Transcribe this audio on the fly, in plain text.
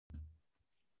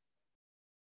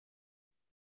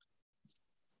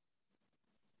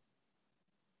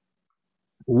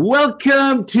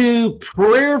Welcome to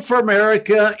Prayer for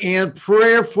America and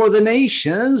Prayer for the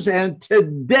Nations. And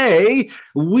today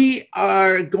we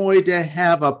are going to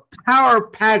have a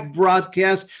power-packed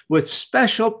broadcast with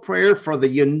special prayer for the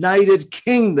United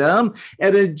Kingdom.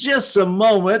 And in just a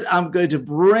moment, I'm going to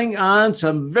bring on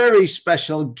some very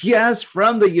special guests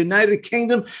from the United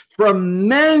Kingdom, from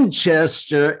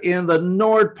Manchester in the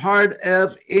north part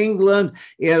of England.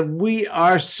 And we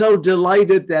are so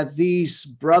delighted that these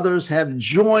brothers have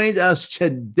joined us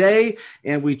today,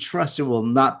 and we trust it will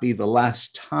not be the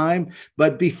last time.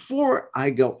 But before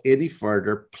I go any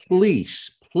further,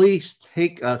 please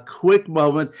take a quick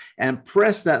moment and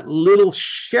press that little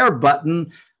share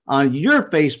button on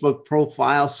your Facebook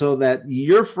profile so that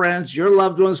your friends, your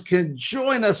loved ones can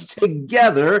join us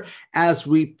together as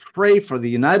we pray for the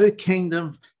United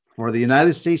Kingdom, for the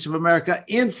United States of America,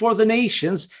 and for the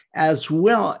nations, as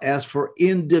well as for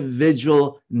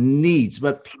individual needs.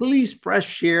 But please press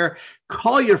share,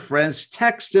 call your friends,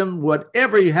 text them,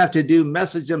 whatever you have to do,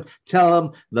 message them, tell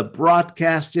them the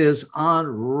broadcast is on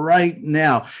right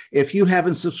now. If you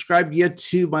haven't subscribed yet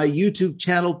to my YouTube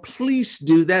channel, please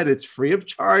do that. It's free of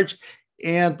charge.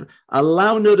 And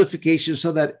allow notifications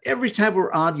so that every time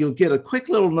we're on, you'll get a quick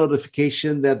little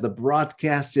notification that the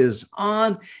broadcast is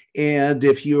on. And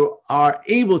if you are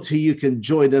able to, you can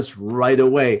join us right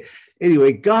away.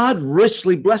 Anyway, God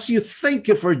richly bless you. Thank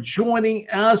you for joining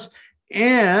us.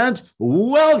 And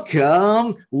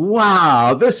welcome.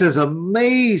 Wow, this is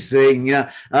amazing.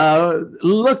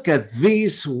 Look at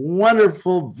these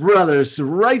wonderful brothers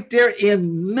right there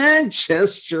in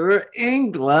Manchester,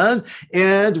 England.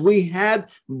 And we had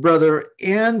Brother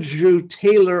Andrew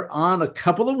Taylor on a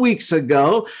couple of weeks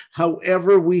ago.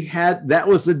 However, that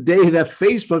was the day that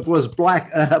Facebook was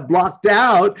blocked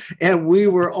out, and we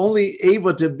were only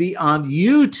able to be on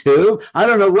YouTube. I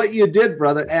don't know what you did,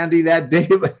 Brother Andy, that day,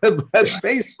 but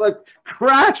Facebook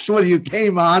crashed when you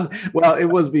came on. Well, it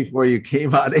was before you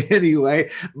came on anyway,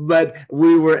 but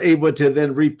we were able to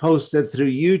then repost it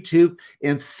through YouTube.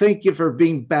 And thank you for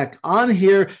being back on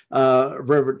here,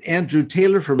 Reverend Andrew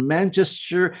Taylor from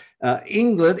Manchester,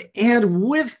 England. And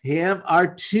with him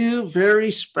are two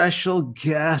very special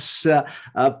guests,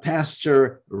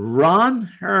 Pastor Ron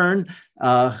Hearn,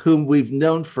 whom we've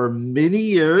known for many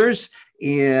years,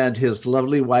 and his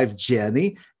lovely wife,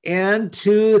 Jenny. And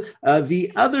to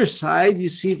the other side, you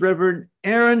see Reverend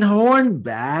Aaron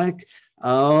Hornback.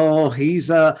 Oh,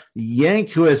 he's a Yank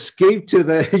who escaped to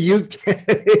the UK.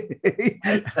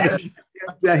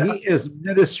 He is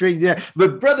ministering there.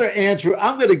 But Brother Andrew,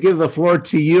 I'm going to give the floor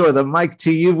to you, or the mic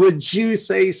to you. Would you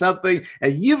say something?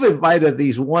 And you've invited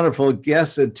these wonderful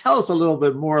guests, and tell us a little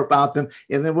bit more about them.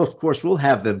 And then, of course, we'll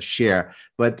have them share.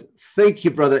 But thank you,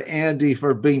 Brother Andy,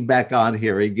 for being back on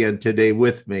here again today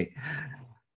with me.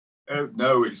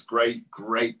 No, it's great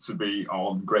to be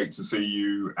on. Great to see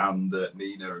you and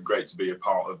Nina, and great to be a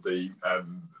part of the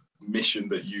mission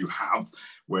that you have,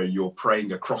 where you're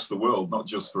praying across the world, not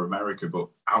just for America, but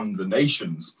and the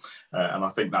nations. And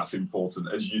I think that's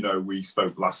important. As you know, we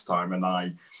spoke last time, and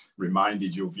I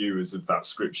reminded your viewers of that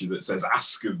scripture that says,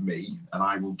 "Ask of me, and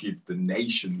I will give the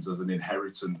nations as an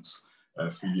inheritance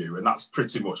for you." And that's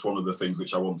pretty much one of the things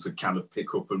which I want to kind of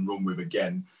pick up and run with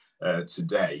again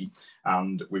today.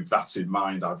 And with that in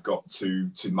mind, I've got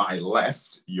to my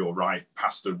left, your right,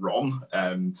 Pastor Ron.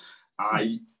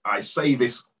 I say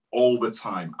this all the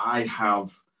time. I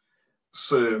have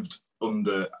served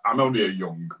under, I'm only a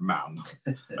young man.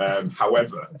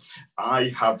 However, I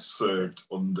have served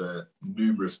under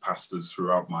numerous pastors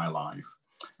throughout my life.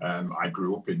 I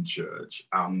grew up in church,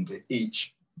 and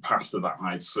each pastor that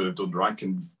I've served under, I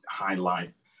can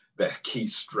highlight their key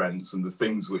strengths and the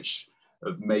things which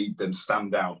have made them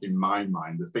stand out in my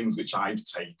mind, the things which I've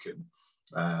taken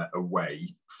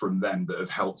away from them that have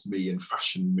helped me and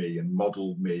fashioned me and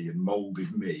modeled me and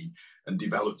molded me and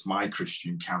developed my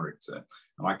Christian character.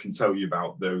 And I can tell you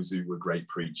about those who were great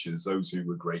preachers, those who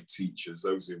were great teachers,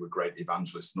 those who were great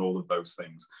evangelists, and all of those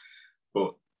things.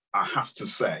 But I have to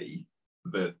say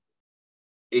that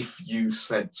if you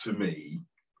said to me,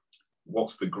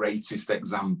 what's the greatest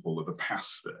example of a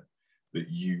pastor that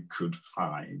you could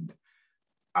find?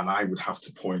 And I would have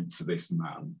to point to this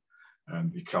man,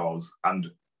 because, and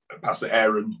Pastor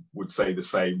Aaron would say the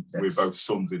same, yes. We're both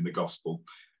sons in the gospel.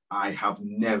 I have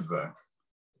never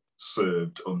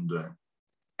served under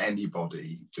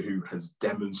anybody who has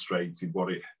demonstrated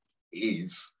what it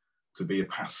is to be a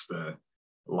pastor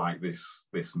like this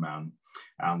man.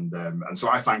 And so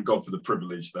I thank God for the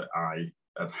privilege that I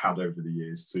have had over the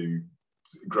years to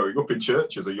growing up in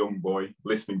church as a young boy,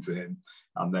 listening to him,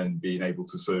 and then being able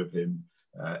to serve him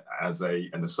as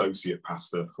an associate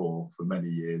pastor for many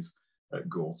years at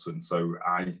Gorton. So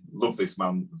I love this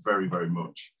man very, very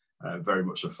much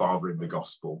a father in the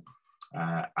gospel.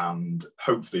 And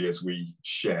hopefully as we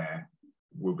share,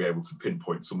 we'll be able to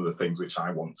pinpoint some of the things which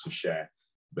I want to share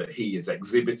that he has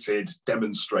exhibited,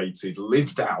 demonstrated,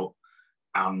 lived out,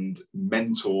 and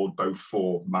mentored both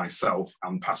for myself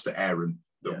and Pastor Aaron,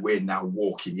 that we're now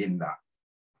walking in that.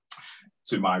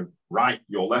 To my right,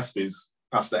 your left is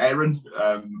Pastor Aaron,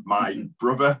 my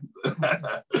brother.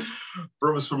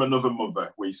 Brothers from another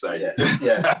mother, we say.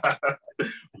 Yeah.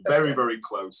 Very, very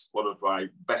close. One of my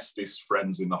bestest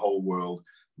friends in the whole world.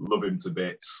 Love him to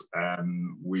bits.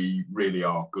 We really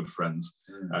are good friends.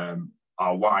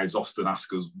 Our wives often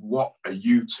ask us, what are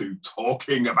you two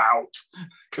talking about?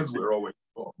 Because we're always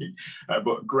talking.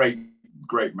 But great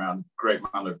man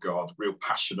of God, real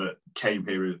passionate, came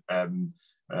here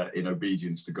in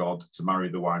obedience to God to marry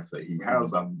the wife that he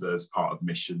has, and as part of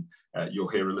mission. You'll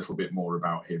hear a little bit more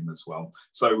about him as well.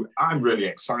 So I'm really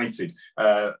excited.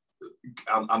 I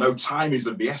know time is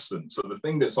of the essence. So the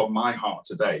thing that's on my heart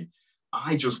today,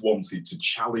 I just wanted to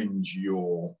challenge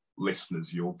your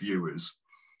listeners, your viewers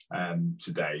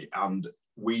today. And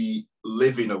we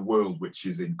live in a world which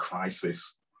is in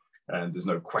crisis. And there's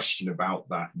no question about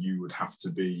that. You would have to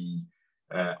be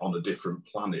on a different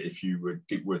planet if you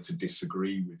were to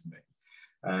disagree with me.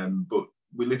 But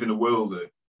we live in a world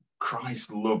that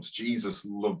Jesus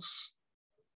loves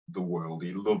the world.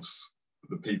 He loves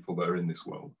the people that are in this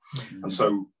world. And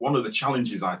so one of the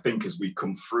challenges, I think, as we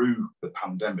come through the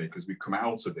pandemic, as we come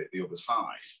out of it the other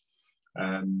side,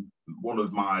 one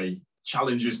of my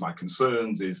challenges, my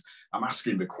concerns is I'm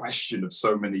asking the question of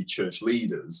so many church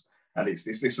leaders, and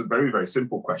it's a very, very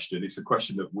simple question. It's a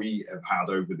question that we have had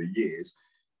over the years.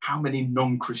 How many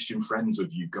non-Christian friends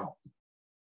have you got?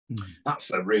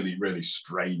 That's a really, really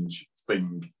strange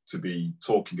thing to be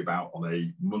talking about on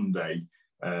a Monday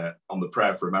on the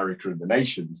Prayer for America and the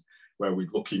Nations, where we're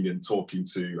looking and talking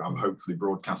to, I'm hopefully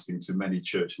broadcasting to many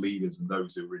church leaders and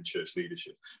those who are in church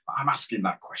leadership. But I'm asking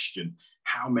that question,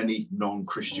 how many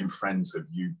non-Christian friends have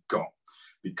you got?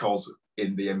 Because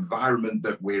in the environment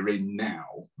that we're in now,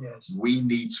 we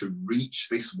need to reach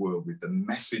this world with the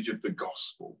message of the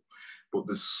gospel. But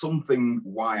there's something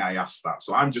why I asked that.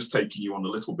 So I'm just taking you on a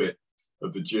little bit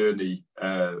of the journey,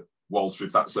 Walter,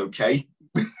 if that's okay.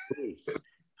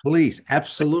 Please,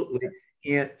 absolutely.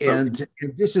 And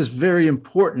this is very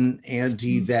important,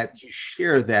 Andy, that you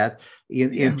share that.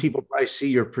 And people probably see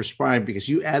your perspiring because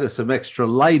you added some extra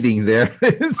lighting there.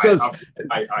 So,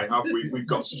 I have. We've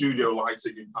got studio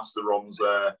lighting in Pastor Ron's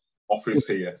office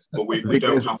here, but we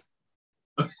don't have.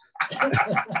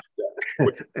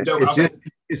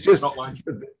 It's just not like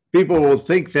people will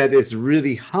think that it's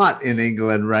really hot in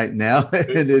England right now,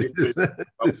 and it's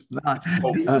not.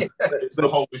 It's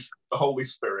the Holy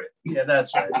Spirit. Yeah,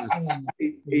 that's right.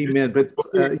 Amen. But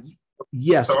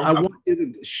yes, I want you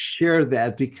to share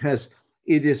that because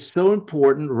it is so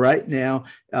important right now.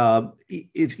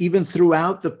 Even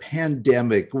throughout the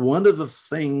pandemic, one of the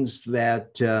things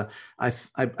that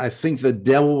I think the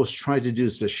devil was trying to do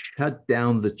is to shut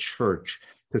down the church,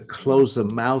 to close the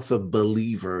mouth of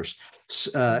believers.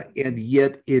 And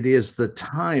yet it is the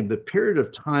period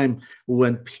of time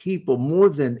when people more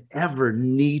than ever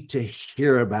need to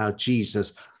hear about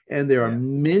Jesus. And there are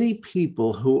many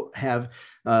people who have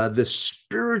the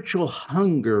spiritual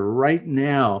hunger right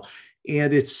now.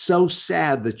 And it's so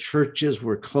sad the churches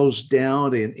were closed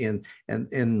down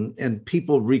and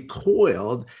people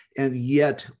recoiled. And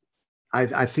yet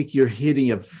I think you're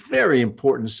hitting a very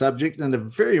important subject and a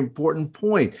very important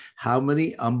point. How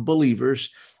many unbelievers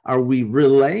are we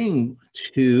relaying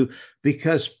to?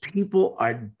 Because people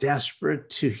are desperate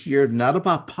to hear not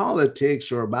about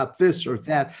politics or about this or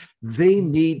that.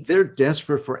 They're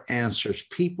desperate for answers.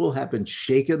 People have been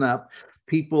shaken up.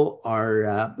 People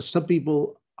are, some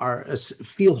people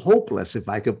feel hopeless, if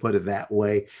I could put it that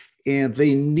way, and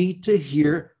they need to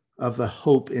hear of the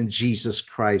hope in Jesus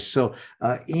Christ. So,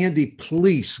 Andy,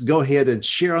 please go ahead and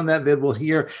share on that. Then we'll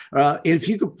hear. If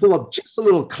you could pull up just a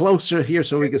little closer here,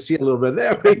 so we can see a little bit.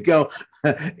 There we go.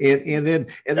 And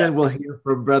then we'll hear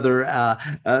from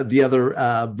the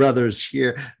other brothers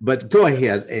here. But go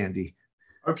ahead, Andy.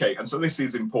 Okay, and so this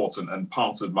is important, and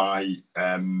part of my,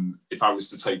 if I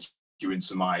was to take you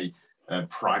into my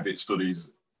private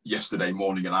studies yesterday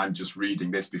morning, and I'm just reading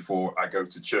this before I go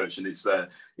to church, and it's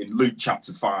in Luke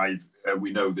chapter 5,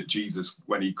 we know that Jesus,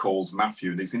 when he calls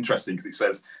Matthew, and it's interesting because it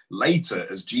says, later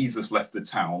as Jesus left the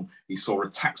town, he saw a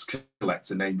tax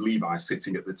collector named Levi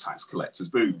sitting at the tax collector's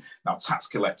booth. Now, tax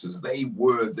collectors, they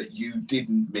were that you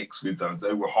didn't mix with those.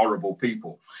 They were horrible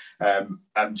people. And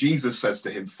Jesus says to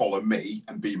him, follow me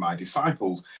and be my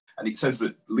disciples. And it says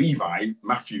that Levi,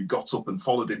 Matthew, got up and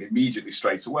followed him immediately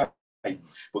straight away.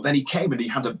 But then he came and he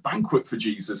had a banquet for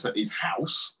Jesus at his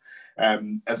house.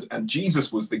 And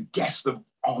Jesus was the guest of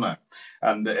honor.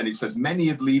 And it says, many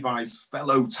of Levi's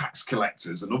fellow tax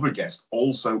collectors and other guests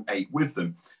also ate with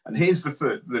them. And here's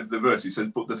the verse. It says,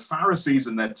 but the Pharisees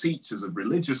and their teachers of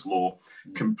religious law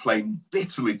complained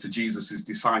bitterly to Jesus'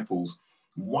 disciples,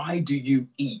 why do you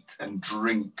eat and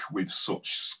drink with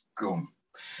such scum?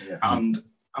 Yeah. And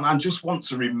I just want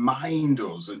to remind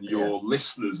us and your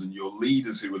listeners and your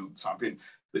leaders who will tap in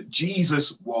that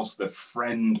Jesus was the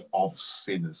friend of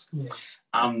sinners. Yeah.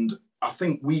 And I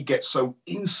think we get so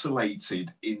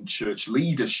insulated in church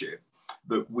leadership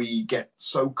that we get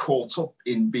so caught up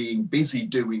in being busy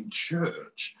doing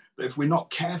church that if we're not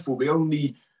careful, the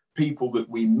only people that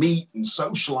we meet and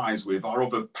socialize with are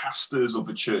other pastors,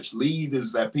 other church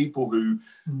leaders. They're people who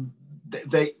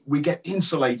we get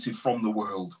insulated from the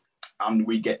world and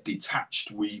we get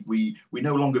detached. We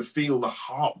no longer feel the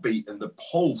heartbeat and the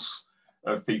pulse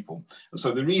of people. And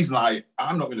so the reason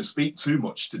I'm not going to speak too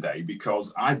much today,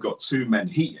 because I've got two men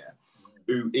here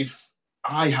who, if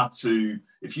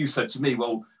you said to me,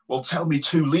 well, tell me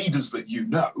two leaders that you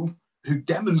know who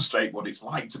demonstrate what it's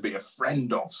like to be a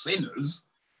friend of sinners,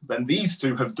 then these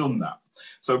two have done that.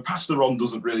 So Pastor Ron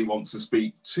doesn't really want to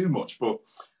speak too much, but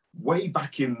way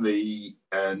back in the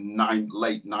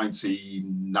late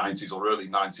 1990s or early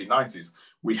 1990s,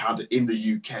 we had in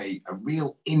the UK a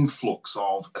real influx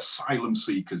of asylum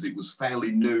seekers. It was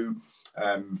fairly new.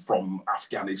 From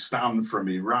Afghanistan, from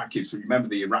Iraq, if you remember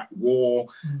the Iraq war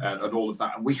and all of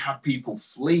that, and we had people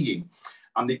fleeing,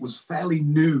 and it was fairly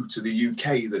new to the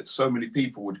UK that so many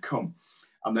people would come.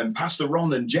 And then Pastor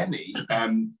Ron and Jenny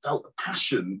felt a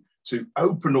passion to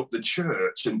open up the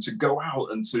church and to go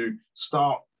out and to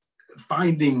start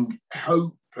finding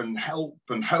hope and help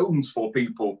and homes for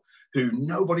people who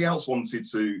nobody else wanted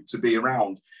to be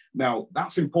around. Now,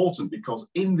 that's important because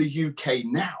in the UK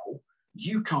now,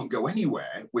 you can't go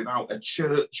anywhere without a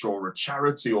church or a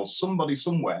charity or somebody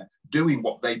somewhere doing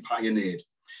what they pioneered.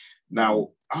 Now,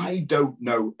 I don't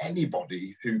know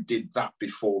anybody who did that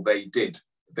before they did.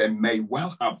 There may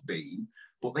well have been,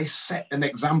 but they set an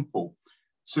example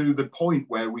to the point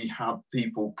where we had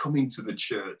people coming to the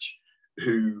church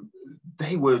who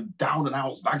they were down and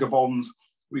out vagabonds.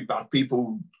 We'd have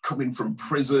people coming from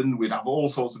prison. We'd have all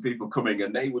sorts of people coming,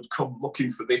 and they would come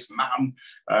looking for this man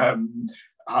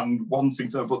and wanting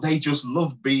to, but they just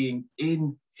loved being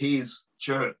in his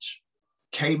church.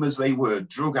 Came as they were,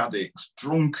 drug addicts,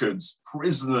 drunkards,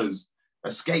 prisoners,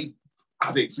 escape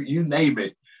addicts, you name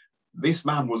it. This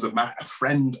man was a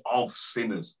friend of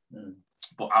sinners.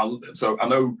 But I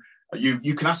know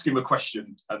you can ask him a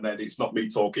question, and then it's not me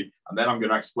talking, and then I'm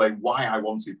going to explain why I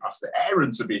wanted Pastor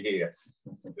Aaron to be here.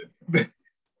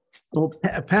 Well,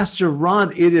 Pastor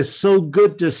Ron, it is so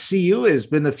good to see you. It's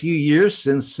been a few years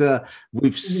since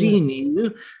we've seen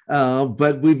you,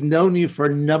 but we've known you for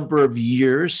a number of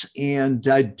years. And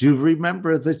I do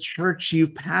remember the church you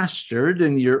pastored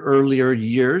in your earlier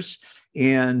years.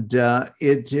 And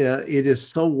it is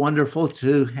so wonderful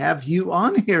to have you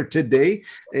on here today,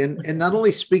 and not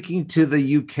only speaking to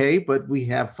the UK, but we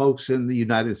have folks in the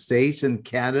United States, in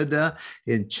Canada,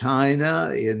 in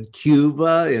China, in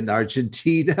Cuba, in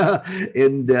Argentina,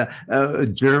 in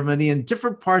Germany, and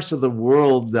different parts of the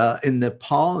world, in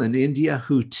Nepal and India,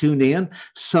 who tune in,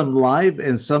 some live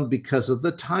and some, because of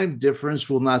the time difference,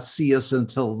 will not see us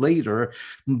until later.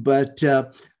 But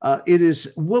it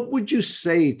is, what would you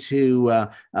say to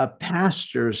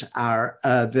pastors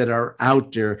that are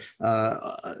out there?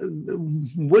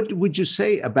 What would you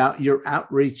say about your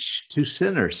outreach to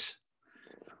sinners?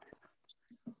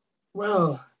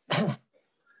 Well,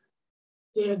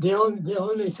 the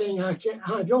only thing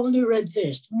I've only read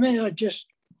this. May I just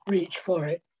reach for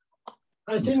it?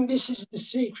 I think this is the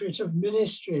secret of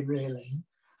ministry, really.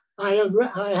 I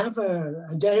have a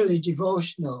daily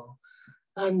devotional,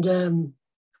 and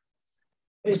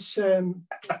it's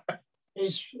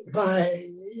by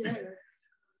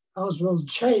Oswald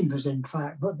Chambers, in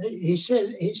fact, but he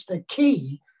said it's the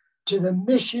key to the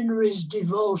missionary's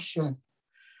devotion.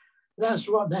 That's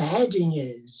what the heading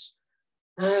is.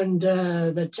 And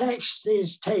the text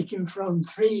is taken from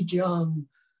 3 John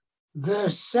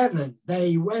verse 7.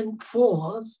 They went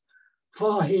forth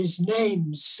for his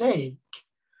name's sake.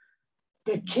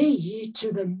 The key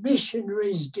to the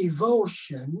missionary's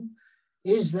devotion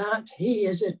is that he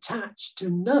is attached to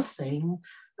nothing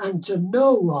and to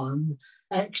no one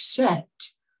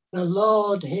except the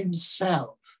Lord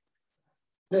himself.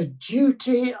 The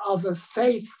duty of a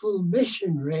faithful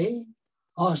missionary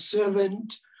or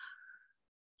servant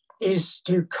is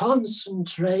to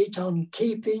concentrate on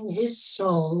keeping his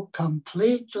soul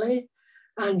completely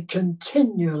and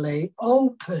continually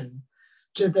open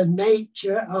to the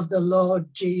nature of the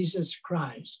Lord Jesus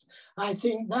Christ. I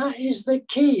think that is the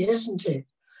key, isn't it?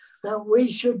 That we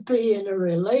should be in a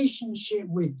relationship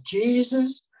with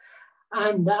Jesus,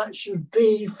 and that should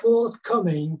be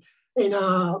forthcoming in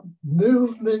our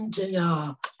movement, in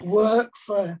our work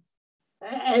for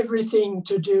everything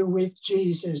to do with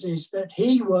Jesus, is that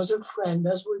he was a friend,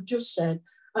 as we've just said,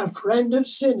 a friend of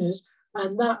sinners,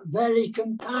 and that very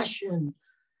compassion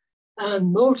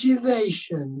and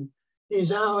motivation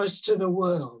is ours to the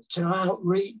world, to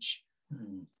outreach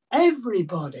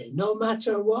everybody, no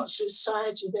matter what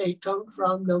society they come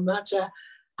from, no matter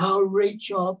how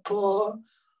rich or poor,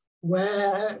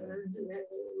 where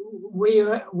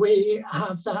we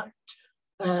have that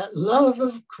love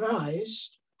of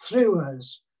Christ through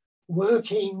us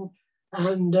working,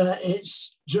 and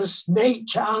it's just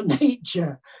nature. Our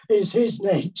nature is his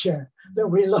nature, that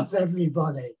we love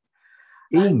everybody.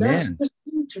 Amen. And that's the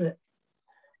secret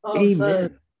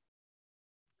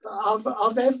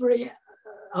of every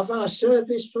of our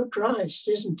service for Christ,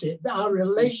 isn't it? Our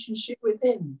relationship with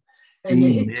him, and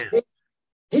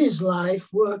his life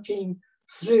working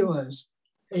through us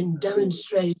in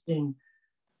demonstrating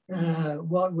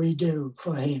what we do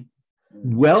for him.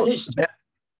 Well, and it's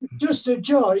just a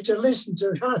joy to listen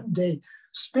to Randy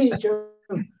speak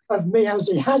of me as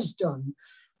he has done,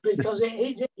 because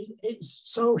it's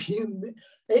so human.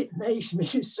 It makes me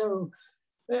so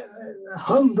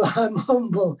humble. I'm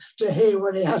humble to hear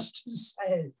what he has to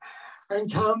say,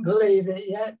 and can't believe it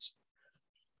yet.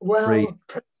 Well,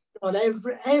 on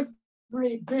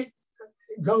every bit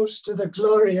goes to the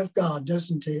glory of God,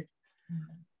 doesn't it?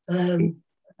 And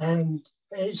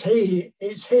it's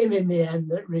him in the end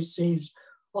that receives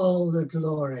all the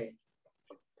glory.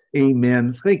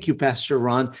 Amen. Thank you, Pastor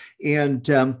Ron. And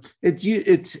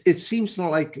it seems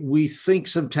like we think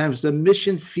sometimes the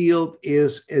mission field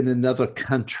is in another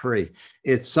country.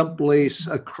 It's someplace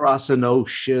across an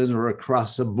ocean or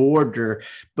across a border.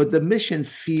 But the mission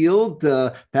field,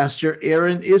 Pastor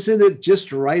Aaron, isn't it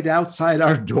just right outside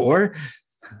our door?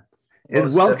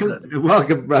 And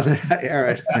welcome, Brother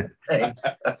Aaron. Thanks.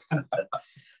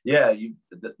 Yeah,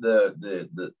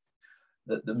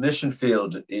 the mission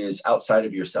field is outside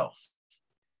of yourself.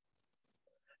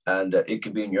 And it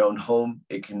can be in your own home.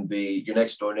 It can be your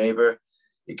next door neighbor.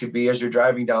 It could be as you're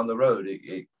driving down the road.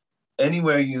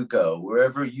 Anywhere you go,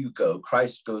 wherever you go,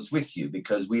 Christ goes with you,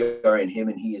 because we are in him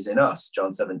and he is in us.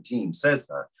 John 17 says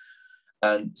that.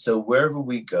 And so wherever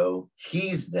we go,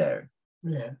 he's there.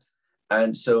 Yeah.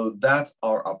 And so that's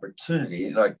our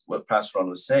opportunity. Like what Pastor Ron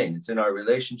was saying, it's in our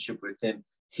relationship with him.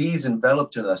 He's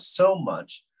enveloped in us so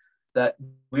much that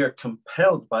we are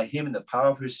compelled by him in the power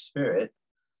of his spirit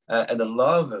and the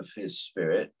love of his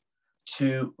spirit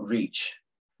to reach,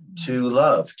 to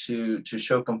love, to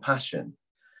show compassion,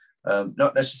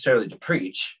 not necessarily to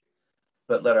preach,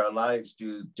 but let our lives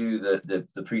do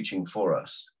the preaching for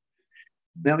us.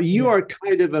 Now, you are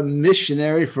kind of a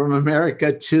missionary from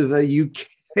America to the UK,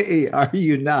 are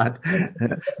you not?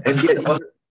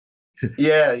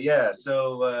 Yeah.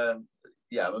 So,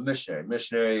 I'm a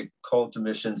missionary called to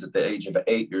missions at the age of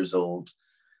 8 years old.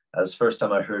 That was the first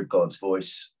time I heard God's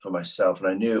voice for myself, and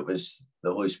I knew it was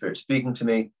the Holy Spirit speaking to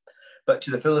me. But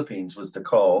to the Philippines was the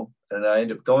call, and I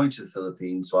ended up going to the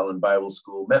Philippines while in Bible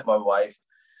school, met my wife.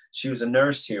 She was a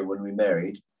nurse here when we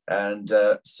married, and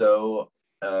so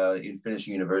in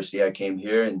finishing university, I came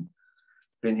here and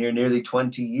been here nearly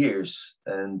 20 years.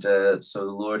 And so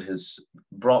the Lord has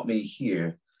brought me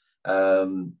here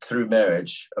through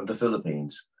marriage of the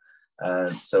Philippines.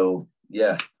 And so,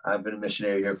 I've been a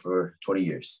missionary here for 20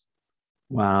 years.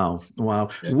 Wow. Yeah.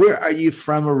 Where are you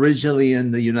from originally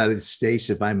in the United States,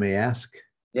 if I may ask?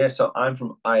 Yeah, so I'm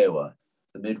from Iowa,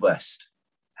 the Midwest.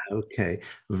 Okay,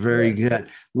 very good.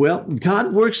 Well,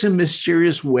 God works in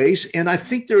mysterious ways, and I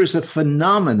think there is a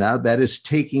phenomena that is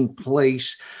taking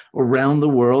place around the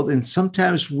world, and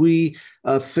sometimes we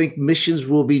think missions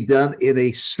will be done in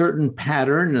a certain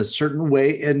pattern, a certain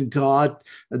way, and God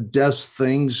does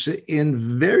things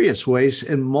in various ways,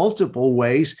 in multiple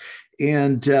ways.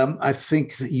 And I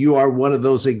think you are one of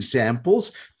those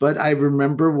examples. But I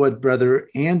remember what Brother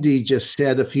Andy just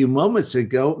said a few moments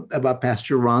ago about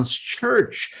Pastor Ron's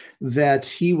church, that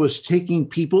he was taking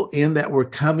people in that were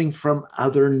coming from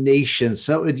other nations.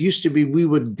 So it used to be we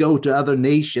would go to other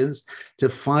nations to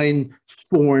find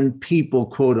foreign people,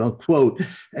 quote unquote.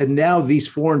 And now these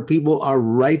foreign people are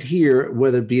right here,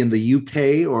 whether it be in the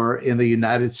UK or in the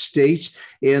United States.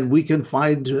 And we can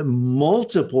find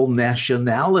multiple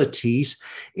nationalities communities.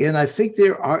 And I think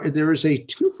there is a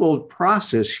twofold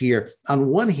process here. On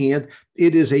one hand,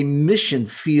 it is a mission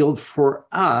field for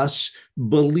us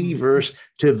believers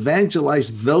to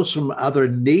evangelize those from other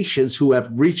nations who have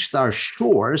reached our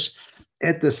shores.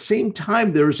 At the same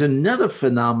time, there's another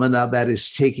phenomena that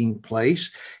is taking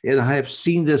place, and I have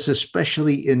seen this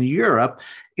especially in Europe,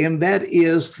 and that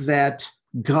is that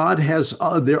God has,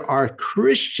 there are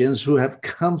Christians who have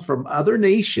come from other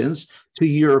nations to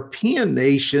European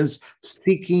nations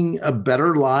seeking a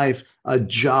better life, a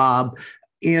job,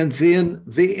 and then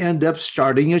they end up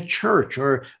starting a church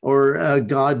or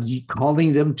God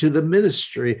calling them to the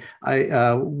ministry.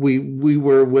 We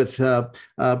were with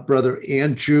Brother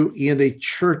Andrew in a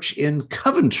church in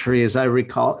Coventry, as I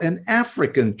recall, an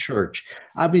African church.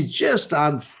 I mean, just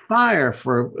on fire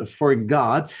for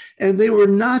God. And they were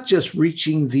not just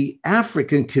reaching the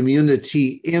African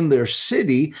community in their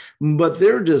city, but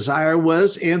their desire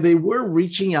was, and they were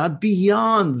reaching out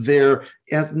beyond their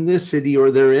ethnicity or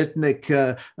their ethnic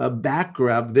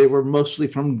background. They were mostly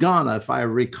from Ghana, if I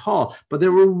recall, but they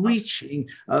were reaching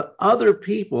other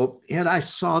people. And I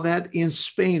saw that in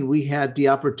Spain. We had the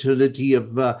opportunity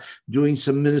of doing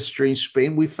some ministry in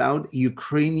Spain. We found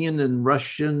Ukrainian and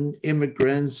Russian immigrants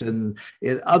and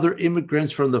other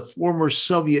immigrants from the former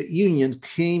Soviet Union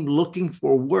came looking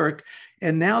for work.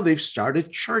 And now they've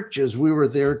started churches. We were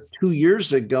there 2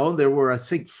 years ago. There were, I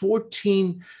think,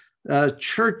 14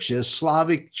 churches,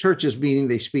 Slavic churches, meaning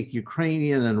they speak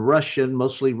Ukrainian and Russian,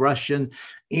 mostly Russian,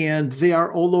 and they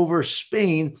are all over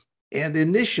Spain. And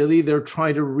initially, they're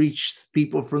trying to reach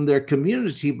people from their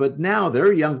community, but now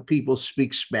their young people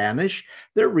speak Spanish.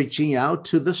 They're reaching out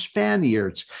to the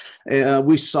Spaniards.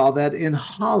 We saw that in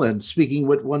Holland, speaking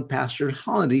with one pastor in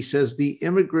Holland. He says the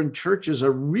immigrant churches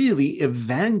are really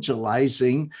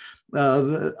evangelizing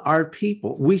our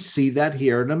people. We see that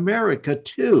here in America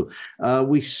too.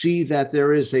 We see that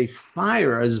there is a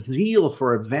fire, a zeal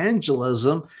for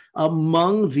evangelism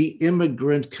among the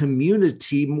immigrant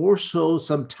community, more so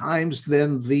sometimes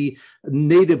than the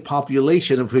native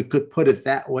population, if we could put it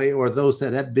that way, or those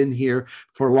that have been here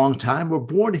for a long time or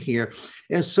born here.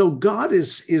 And so God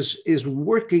is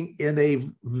working in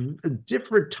a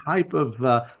different type of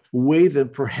way than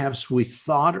perhaps we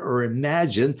thought or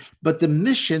imagined. But the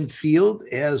mission field,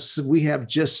 as we have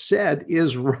just said,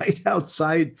 is right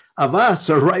outside of us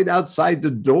or right outside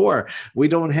the door. We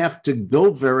don't have to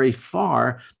go very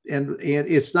far. And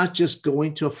it's not just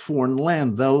going to a foreign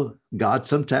land, though God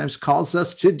sometimes calls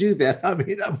us to do that. I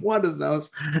mean, I'm one of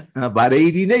those, about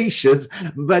 80 nations.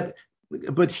 But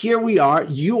here we are.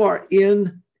 You are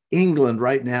in England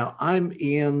right now. I'm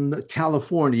in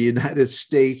California, United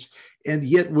States. And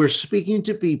yet we're speaking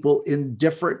to people in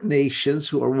different nations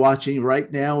who are watching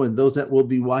right now and those that will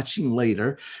be watching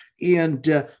later.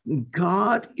 And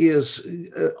God is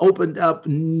opened up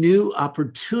new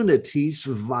opportunities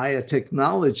via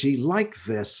technology like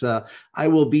this. I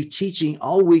will be teaching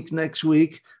all week next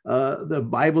week, the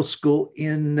Bible school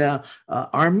in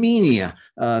Armenia.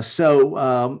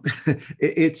 So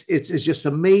it's just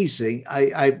amazing.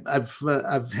 I've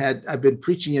been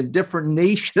preaching in different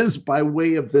nations by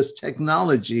way of this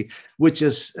technology, which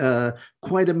is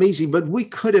quite amazing. But we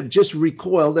could have just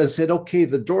recoiled and said, okay,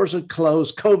 the doors are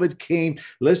closed, COVID came,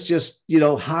 let's just,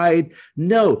 hide.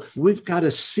 No, we've got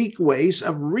to seek ways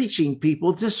of reaching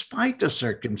people despite the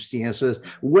circumstances,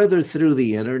 whether through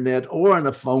the internet or on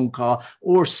a phone call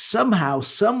or somehow,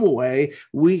 some way,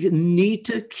 we need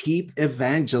to keep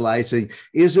evangelizing.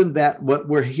 Isn't that what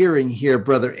we're hearing here,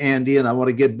 Brother Andy? And I want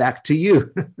to get back to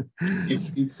you. It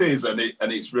is, and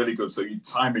it's really good. So your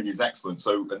timing is excellent.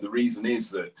 So, and the reason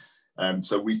is that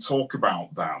so we talk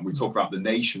about that, we talk about the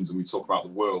nations, and we talk about the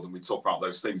world, and we talk about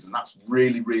those things, and that's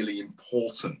really, really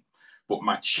important. But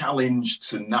my challenge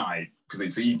tonight, because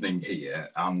it's evening here,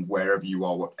 and wherever you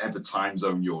are, whatever time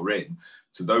zone you're in,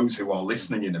 to those who are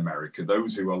listening in America,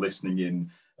 those who are listening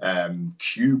in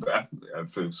Cuba,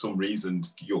 for some reason,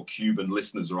 your Cuban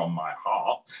listeners are on my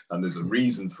heart, and there's a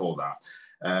reason for that,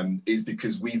 is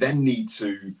because we then need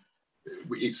to,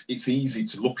 it's easy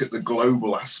to look at the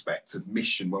global aspect of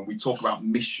mission. When we talk about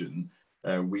mission,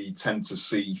 we tend to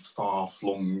see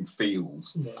far-flung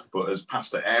fields. Yeah. But as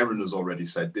Pastor Aaron has already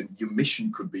said, then your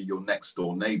mission could be your next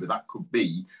door neighbor. That could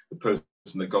be the person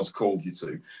that God's called you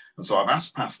to. And so I've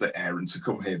asked Pastor Aaron to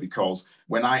come here because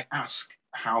when I ask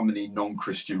how many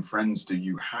non-Christian friends do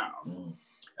you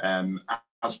have,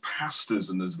 as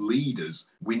pastors and as leaders,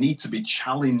 we need to be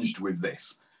challenged with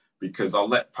this. Because I'll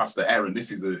let Pastor Aaron,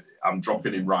 I'm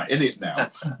dropping him right in it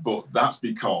now, but that's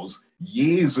because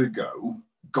years ago,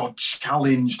 God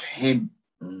challenged him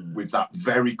with that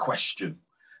very question.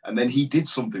 And then he did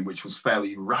something which was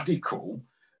fairly radical,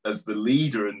 as the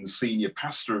leader and the senior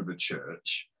pastor of the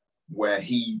church, where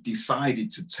he decided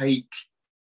to take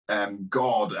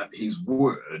God at his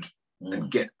word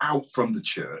and get out from the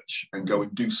church and go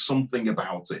and do something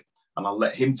about it. And I'll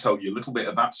let him tell you a little bit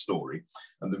of that story.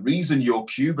 And the reason your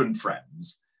Cuban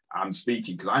friends, I'm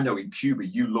speaking, because I know in Cuba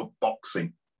you love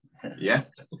boxing. Yeah.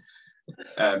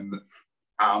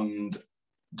 And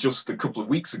just a couple of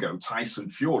weeks ago, Tyson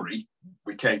Fury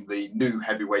became the new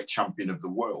heavyweight champion of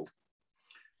the world.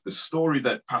 The story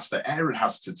that Pastor Aaron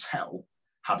has to tell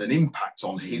had an impact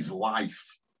on his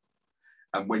life.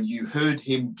 And when you heard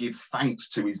him give thanks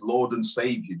to his Lord and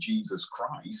Savior, Jesus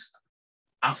Christ,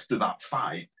 after that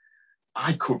fight,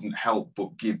 I couldn't help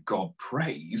but give God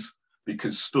praise,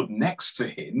 because stood next to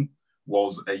him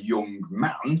was a young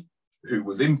man who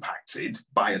was impacted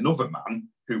by another man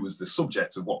who was the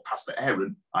subject of what Pastor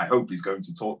Aaron, I hope, is going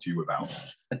to talk to you about.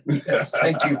 Yes,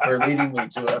 thank you for leading me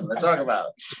to what I'm going to talk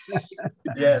about.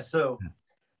 So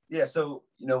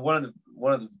one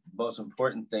of the most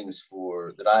important things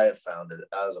that I have found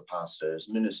as a pastor, as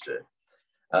minister,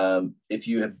 if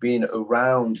you have been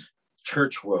around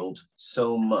church world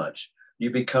so much, you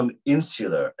become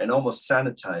insular and almost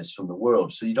sanitized from the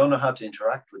world. So you don't know how to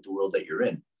interact with the world that you're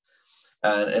in.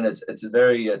 And it's a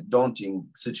very daunting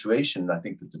situation, I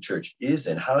think, that the church is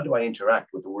in. How do I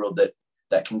interact with the world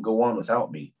that can go on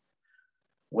without me,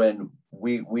 when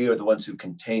we are the ones who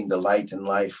contain the light and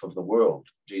life of the world,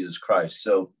 Jesus Christ?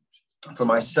 So for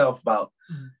myself, about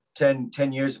 10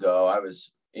 years ago, I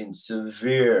was in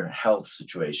severe health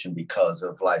situation because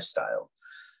of lifestyle.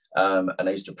 And I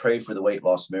used to pray for the weight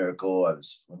loss miracle. I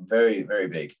was very, very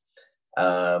big.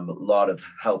 A lot of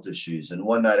health issues. And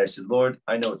one night I said, Lord,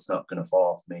 I know it's not going to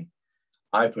fall off me.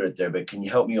 I put it there, but can you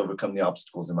help me overcome the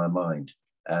obstacles in my mind?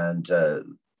 And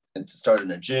started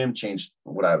in a gym, changed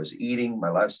what I was eating, my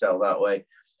lifestyle that way.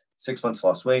 6 months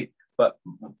lost weight. But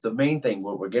the main thing,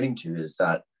 what we're getting to, is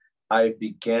that I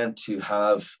began to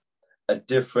have a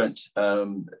different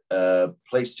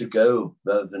place to go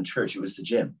rather than church. It was the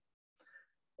gym.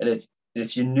 And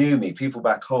if you knew me, people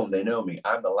back home, they know me.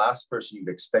 I'm the last person you'd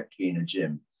expect to be in a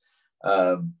gym,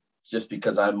 just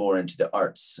because I'm more into the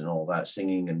arts and all that,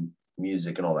 singing and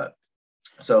music and all that.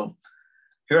 So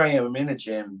here I am, I'm in a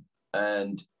gym,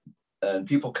 and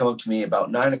people come up to me about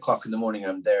 9 o'clock in the morning.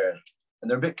 I'm there, and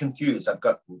they're a bit confused.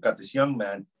 We've got this young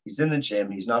man. He's in the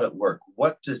gym. He's not at work.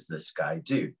 What does this guy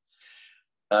do?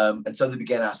 And so they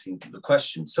began asking the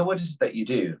question, so what is it that you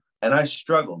do? And I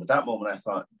struggled. At that moment, I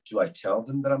thought, do I tell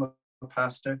them that I'm a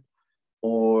pastor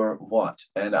or what?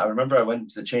 And I remember I went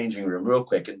to the changing room real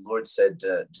quick, and the Lord said,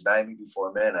 deny me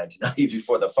before men, I deny you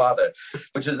before the Father,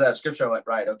 which is that scripture. I went,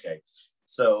 right, okay.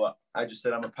 So I just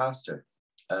said, I'm a pastor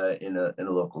in a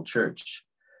local church.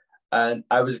 And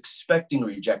I was expecting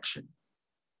rejection,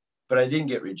 but I didn't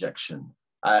get rejection.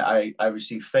 I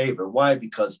received favor. Why?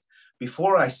 Because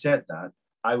before I said that,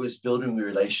 I was building a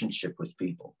relationship with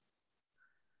people.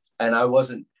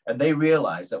 And they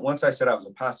realized that once I said I was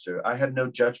a pastor, I had no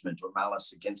judgment or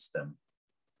malice against them.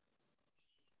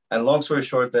 And long story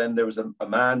short, then there was a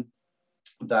man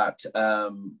that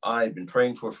I had been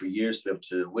praying for years to be able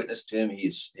to witness to him.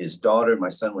 His daughter and my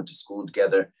son went to school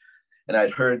together. And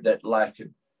I'd heard that life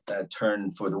had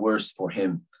turned for the worse for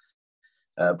him,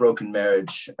 broken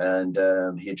marriage, and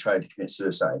he had tried to commit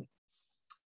suicide.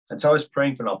 And so I was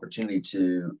praying for an opportunity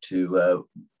to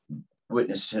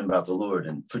witness to him about the Lord.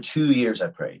 And for 2 years I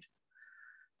prayed,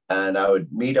 and I would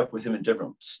meet up with him in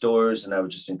different stores, and I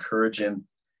would just encourage him.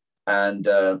 And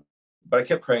but I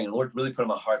kept praying, and the Lord really put in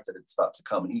my heart that it's about to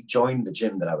come. And he joined the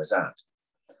gym that I was at,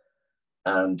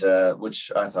 and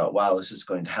which I thought, wow, this is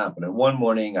going to happen. And one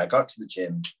morning I got to the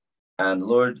gym, and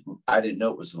Lord, I didn't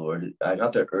know it was the Lord. I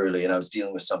got there early, and I was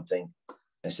dealing with something.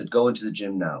 I said, go into the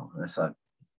gym now. And I thought,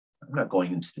 I'm not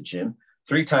going into the gym.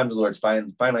 3 times the Lord's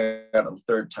finally I got on the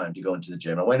 3rd time to go into the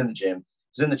gym. I went in the gym,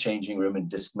 was in the changing room, and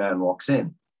this man walks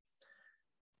in.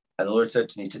 And the Lord said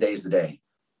to me, today's the day.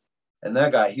 And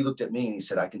that guy, he looked at me and he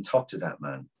said, I can talk to that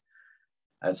man.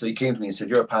 And so he came to me and said,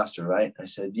 you're a pastor, right? I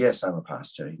said, yes, I'm a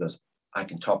pastor. He goes, I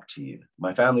can talk to you.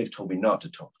 My family have told me not to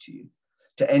talk to you,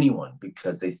 to anyone,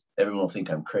 because everyone will think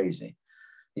I'm crazy.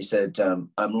 He said, I'm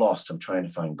lost. I'm trying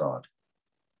to find God.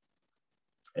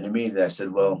 And immediately I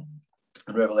said, well,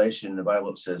 in Revelation, the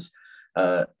Bible says,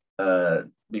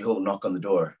 behold, knock on the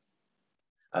door.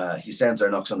 He stands there,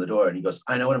 knocks on the door, and he goes,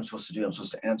 I know what I'm supposed to do. I'm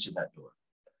supposed to answer that door.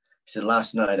 He said,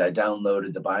 last night I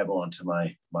downloaded the Bible onto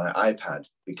my iPad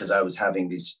because I was having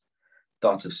these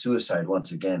thoughts of suicide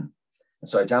once again. And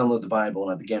so I downloaded the Bible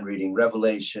and I began reading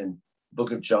Revelation,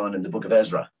 book of John, and the book of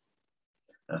Ezra.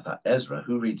 And I thought, Ezra?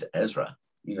 Who reads Ezra?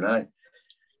 Even I.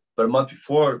 But a month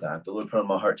before that, the Lord put on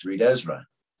my heart to read Ezra.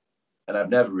 And I've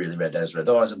never really read Ezra.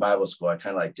 Though I was in Bible school, I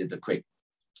kind of like did the quick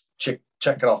check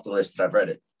it off the list that I've read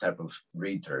it type of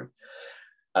read through.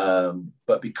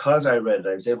 But because I read it,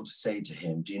 I was able to say to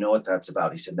him, do you know what that's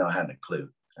about? He said, no, I hadn't a clue.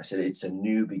 I said, it's a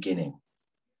new beginning.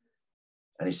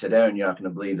 And he said, Aaron, you're not going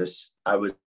to believe this. I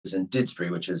was in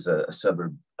Didsbury, which is a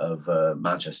suburb of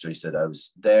Manchester. He said, I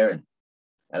was there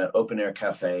at an open air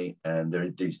cafe,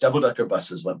 and these double-decker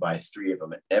buses went by, 3 of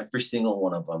them, and every single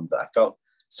one of them, I felt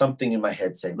something in my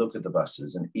head say, look at the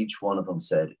buses. And each one of them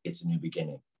said, it's a new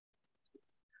beginning.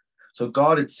 So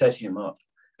God had set him up.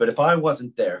 But if I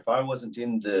wasn't there, if I wasn't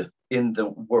in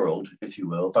the world, if you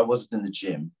will, if I wasn't in the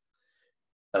gym,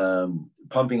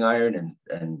 pumping iron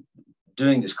and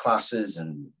doing these classes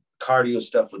and cardio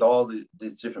stuff with all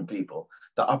these different people,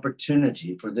 the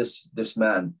opportunity for this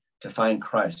man to find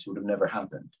Christ would have never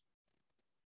happened.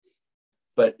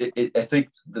 But I think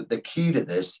that the key to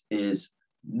this is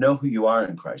know who you are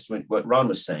in Christ. What Ron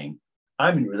was saying,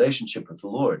 I'm in relationship with the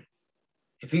Lord.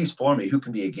 If he's for me, who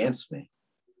can be against me?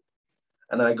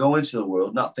 And then I go into the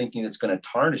world not thinking it's going to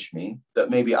tarnish me, that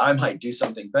maybe I might do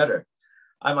something better.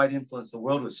 I might influence the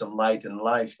world with some light and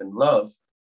life and love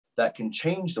that can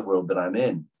change the world that I'm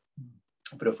in.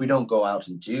 But if we don't go out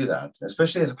and do that,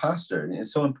 especially as a pastor,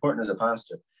 it's so important as a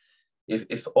pastor.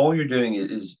 If all you're doing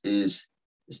is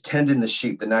tending the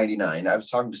sheep, the 99. I was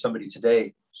talking to somebody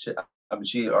today,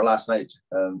 or last night,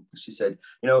 she said,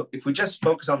 if we just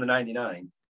focus on the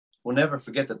 99, we'll never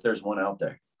forget that there's one out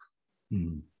there.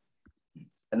 Mm.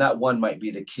 And that one might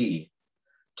be the key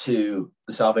to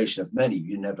the salvation of many.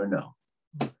 You never know.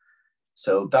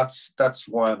 So that's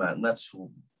where I'm at. And that's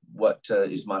what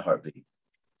is my heartbeat.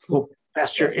 Well,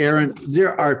 Pastor Aaron,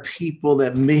 there are people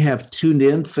that may have tuned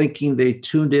in thinking they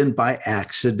tuned in by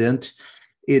accident.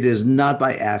 It is not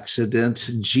by accident.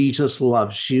 Jesus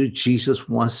loves you. Jesus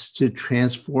wants to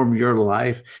transform your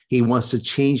life. He wants to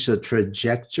change the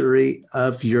trajectory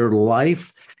of your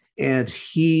life. And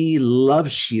he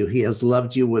loves you. He has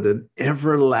loved you with an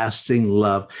everlasting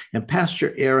love. And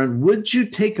Pastor Aaron, would you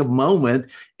take a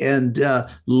moment and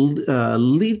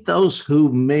lead those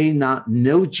who may not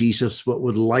know Jesus but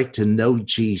would like to know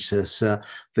Jesus?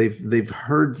 They've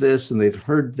heard this and they've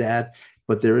heard that,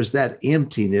 but there is that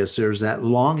emptiness. There's that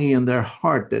longing in their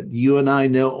heart that you and I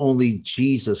know only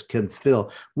Jesus can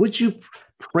fill. Would you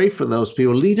pray for those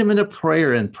people? Lead them in a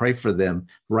prayer and pray for them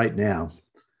right now.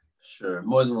 Sure,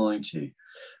 more than willing to.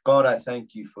 God, I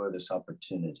thank you for this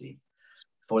opportunity.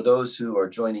 For those who are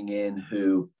joining in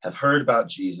who have heard about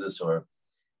Jesus or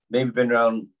maybe been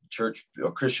around church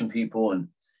or Christian people and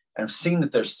have seen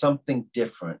that there's something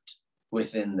different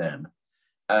within them.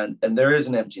 And there is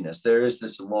an emptiness. There is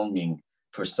this longing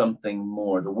for something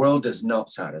more. The world does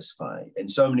not satisfy. And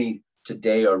so many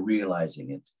today are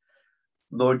realizing it.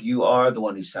 Lord, you are the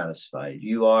one who satisfies.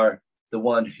 You are the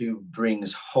one who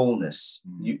brings wholeness.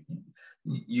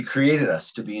 You created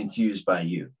us to be infused by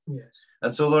you. Yes.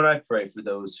 And so, Lord, I pray for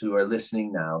those who are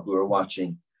listening now, who are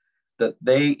watching, that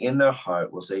they in their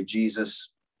heart will say,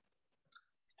 Jesus,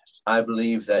 I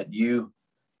believe that you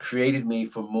created me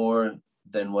for more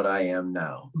than what I am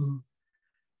now.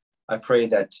 I pray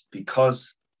that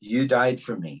because you died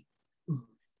for me,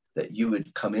 that you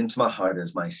would come into my heart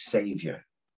as my savior,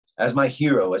 as my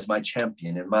hero, as my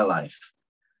champion in my life,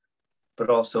 but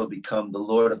also become the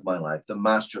Lord of my life, the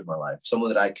master of my life, someone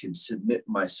that I can submit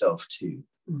myself to.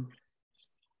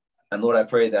 And Lord, I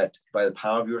pray that by the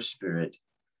power of your Spirit,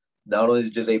 not only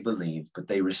do they believe, but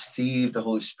they receive the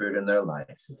Holy Spirit in their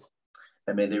life.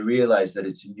 And may they realize that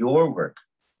it's your work,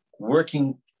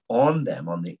 working on them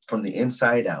from the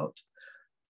inside out,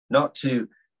 not to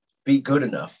be good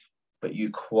enough, but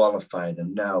you qualify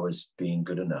them now as being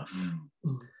good enough.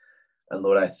 And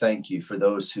Lord, I thank you for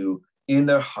those who in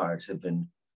their heart have been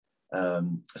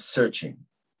searching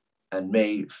and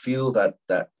may feel that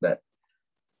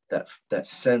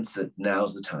sense that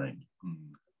now's the time.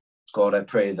 God, I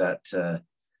pray that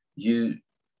you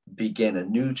begin a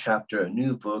new chapter, a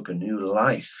new book, a new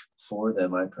life for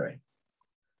them, I pray.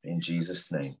 In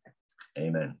Jesus' name,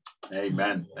 amen.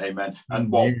 Amen. Amen.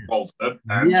 And Walter,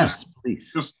 yes,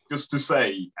 please. Just to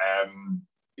say,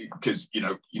 because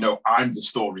I'm the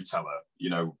storyteller.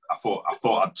 I thought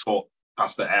I'd taught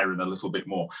Pastor Aaron a little bit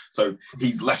more, so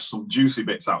he's left some juicy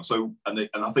bits out. So and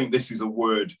I think this is a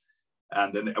word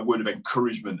and a word of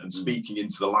encouragement and speaking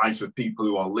into the life of people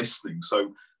who are listening.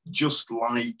 So just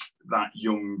like that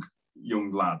young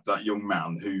lad, that young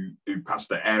man who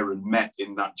Pastor Aaron met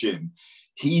in that gym,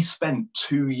 he spent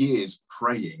 2 years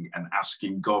praying and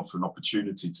asking God for an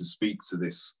opportunity to speak to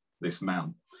this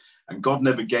man. And God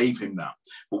never gave him that.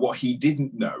 But what he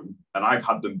didn't know, and I've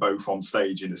had them both on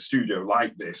stage in a studio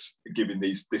like this, giving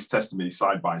this testimony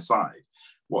side by side.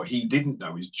 What he didn't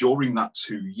know is during that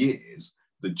 2 years,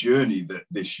 the journey that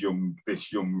this young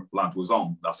lad was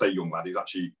on. I say young lad, he's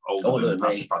actually older than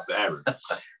Pastor Aaron.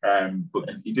 But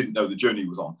he didn't know the journey he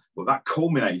was on. But that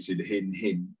culminated in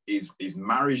him. His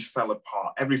marriage fell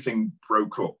apart. Everything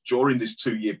broke up during this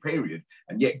 2-year period.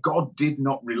 And yet God did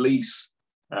not release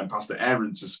Pastor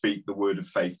Aaron to speak the word of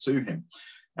faith to him.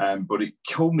 But it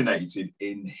culminated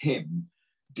in him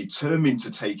determined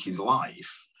to take his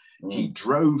life. He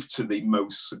drove to the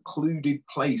most secluded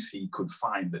place he could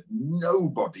find that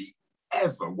nobody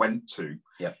ever went to.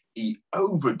 Yep. He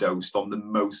overdosed on the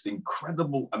most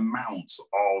incredible amounts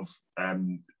of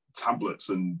tablets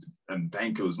and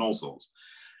painkillers and all sorts.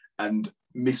 And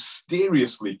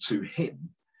mysteriously to him,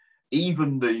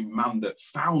 even the man that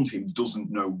found him doesn't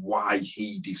know why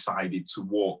he decided to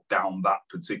walk down that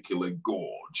particular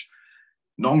gorge.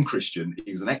 Non-Christian,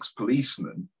 he was an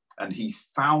ex-policeman, and he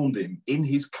found him in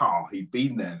his car. He'd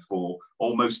been there for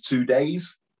almost 2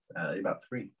 days. About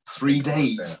 3. 3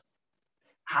 days.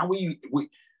 How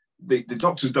the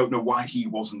doctors don't know why he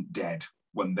wasn't dead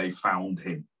when they found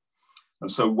him.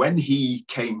 And so when he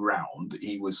came round,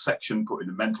 he was sectioned, put in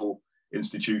a mental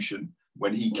institution.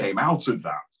 When he came out of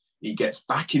that, he gets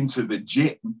back into the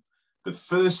gym. The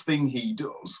first thing he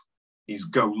does is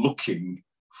go looking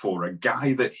for a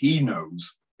guy that he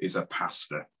knows is a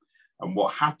pastor. And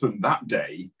what happened that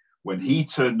day when he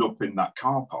turned up in that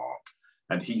car park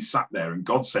and he sat there and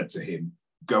God said to him,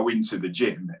 go into the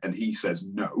gym. And he says,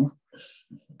 no.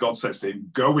 God says to him,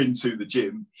 go into the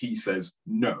gym. He says,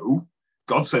 no.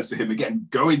 God says to him again,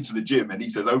 go into the gym. And he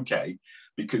says, okay,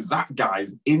 because that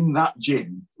guy's in that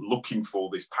gym looking for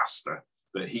this pastor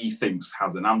that he thinks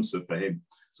has an answer for him.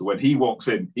 So when he walks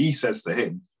in, he says to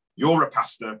him, you're a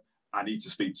pastor. I need to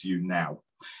speak to you now.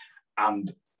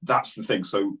 And that's the thing.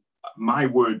 So my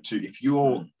word to, if you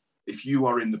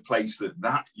are in the place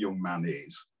that young man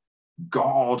is,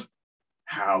 God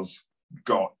has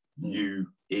got you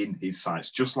in his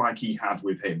sights, just like he had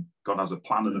with him. God has a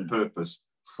plan and a purpose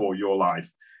for your life.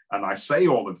 And I say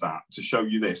all of that to show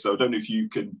you this. So I don't know if you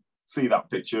can see that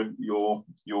picture, your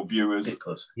viewers.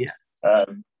 Yeah.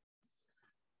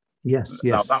 Yes.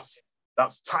 Now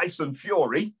that's Tyson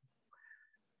Fury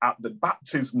at the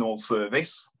baptismal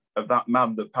service of that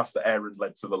man that Pastor Aaron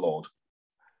led to the Lord.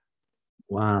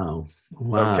 Wow.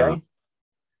 Okay.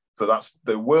 So that's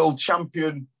the world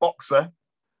champion boxer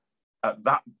at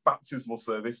that baptismal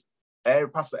service.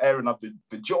 Pastor Aaron had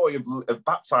the joy of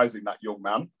baptizing that young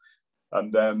man,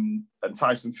 and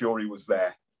Tyson Fury was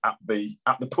there at the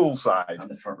poolside on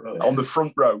the front row. On the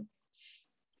front row.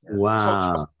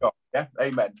 Wow. Yeah.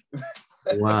 Amen.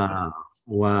 Wow.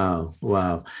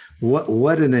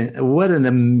 What an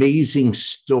amazing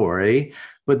story.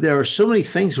 But there are so many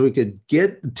things we could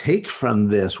take from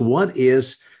this. One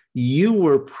is you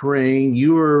were praying,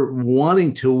 you were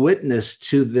wanting to witness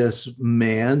to this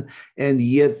man, and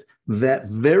yet that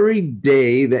very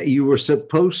day that you were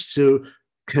supposed to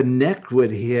connect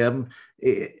with him,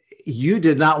 you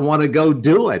did not want to go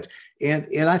do it. And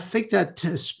I think that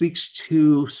speaks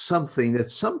to something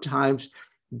that sometimes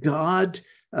God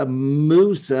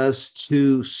moves us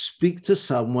to speak to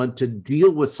someone, to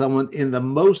deal with someone in the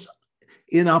most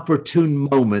inopportune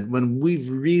moment when we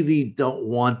really don't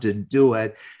want to do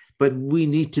it, but we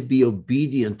need to be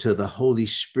obedient to the Holy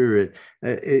Spirit.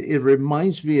 It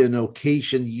reminds me of an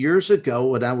occasion years ago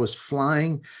when I was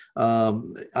flying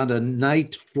on a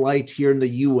night flight here in the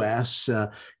U.S.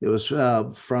 It was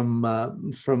from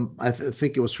I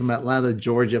think it was from Atlanta,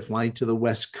 Georgia, flying to the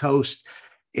West Coast.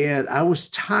 And I was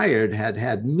tired,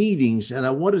 had meetings, and I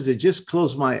wanted to just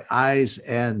close my eyes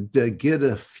and get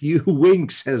a few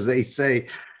winks, as they say.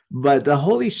 But the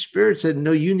Holy Spirit said,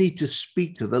 no, you need to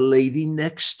speak to the lady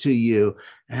next to you.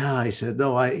 And I said,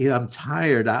 no, I'm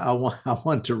tired. I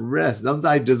want to rest. Don't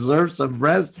I deserve some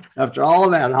rest after all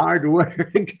that hard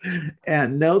work?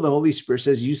 And no, the Holy Spirit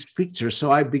says, you speak to her.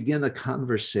 So I begin a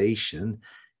conversation,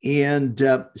 and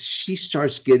she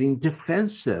starts getting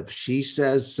defensive. She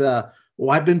says,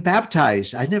 well, I've been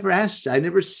baptized. I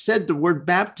never said the word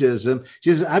baptism. She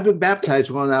says, I've been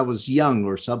baptized when I was young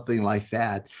or something like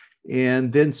that.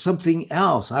 And then something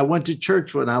else. I went to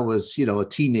church when I was, a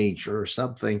teenager or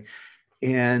something.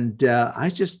 And I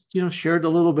just, shared a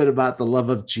little bit about the love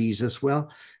of Jesus.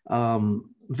 Well,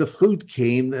 the food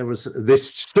came. They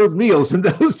served meals in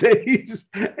those days.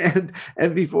 And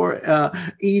before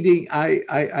eating,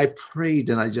 I prayed,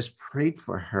 and I just prayed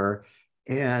for her.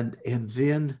 And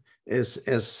then as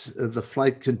the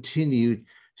flight continued,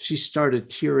 she started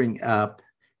tearing up.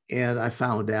 and I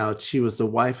found out she was the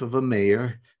wife of a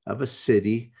mayor of a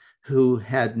city who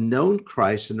had known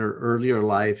Christ in her earlier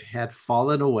life, had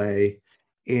fallen away,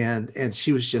 and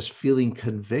she was just feeling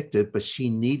convicted, but she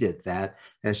needed that,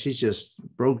 and she just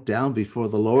broke down before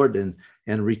the Lord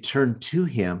and returned to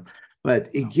him.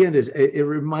 But again, it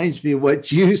reminds me of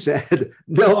what you said.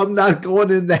 No, I'm not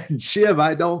going in that gym.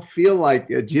 I don't feel like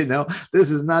it. You know, this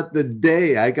is not the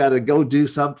day. I got to go do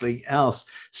something else.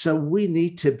 So we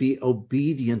need to be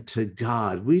obedient to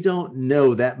God. We don't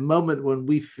know that moment when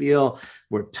we feel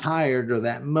we're tired, or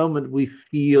that moment we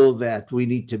feel that we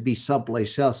need to be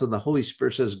someplace else, and the Holy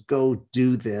Spirit says, go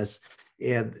do this.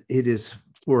 And it is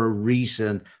for a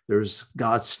reason. There's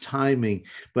God's timing,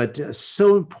 but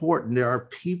so important. There are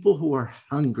people who are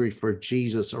hungry for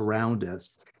Jesus around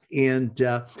us. And,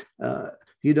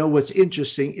 you know, what's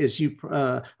interesting is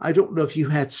I don't know if you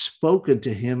had spoken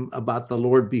to him about the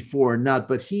Lord before or not,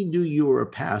 but he knew you were a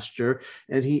pastor,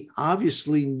 and he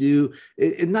obviously knew,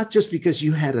 and not just because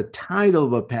you had a title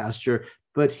of a pastor,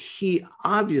 but he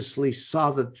obviously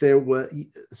saw that there was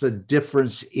a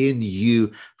difference in you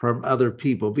from other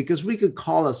people, because we could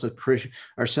call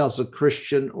ourselves a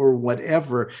Christian or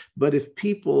whatever, but if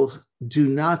people do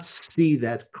not see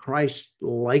that Christ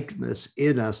likeness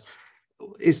in us,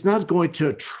 it's not going to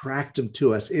attract them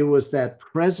to us. It was that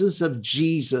presence of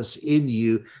Jesus in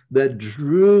you that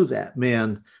drew that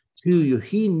man to you.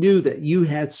 He knew that you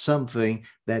had something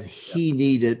that he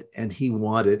needed and he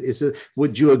wanted.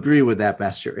 Would you agree with that,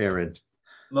 Pastor Aaron?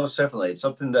 Most definitely. It's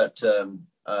something that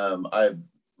I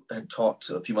had taught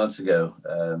a few months ago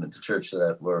at the church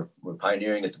that we're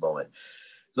pioneering at the moment.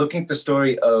 Looking at the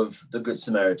story of the Good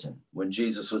Samaritan, when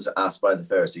Jesus was asked by the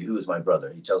Pharisee, who is my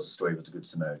brother? He tells the story of the Good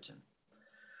Samaritan.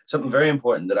 Something very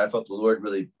important that I felt the Lord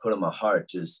really put on my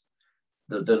heart is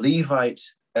the Levite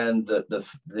and the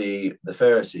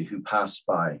Pharisee who passed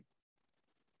by.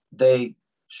 They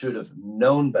should have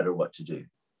known better what to do,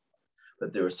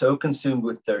 but they were so consumed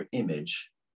with their image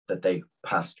that they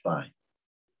passed by.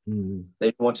 Mm-hmm. They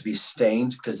didn't want to be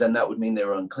stained, because then that would mean they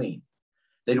were unclean.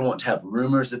 They didn't want to have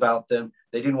rumors about them.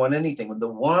 They didn't want anything. When the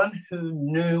one who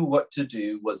knew what to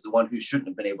do was the one who shouldn't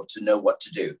have been able to know what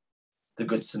to do, the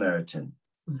Good Samaritan.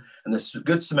 Mm-hmm. And the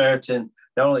Good Samaritan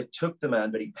not only took the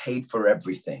man, but he paid for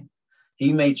everything.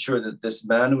 He made sure that this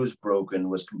man who was broken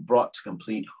was brought to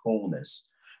complete wholeness.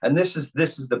 And this is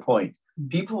the point.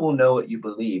 People will know what you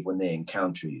believe when they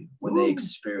encounter you, when they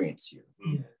experience you.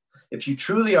 Yeah. If you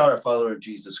truly are a follower of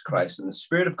Jesus Christ and the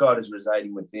Spirit of God is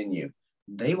residing within you,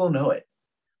 they will know it,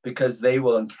 because they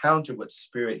will encounter what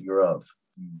spirit you're of.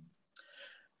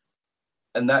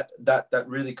 And that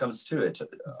really comes to it.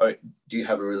 Do you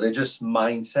have a religious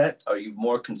mindset? Are you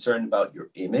more concerned about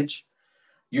your image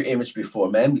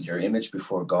before men, your image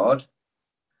before God?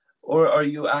 Or are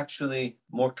you actually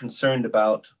more concerned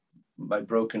about my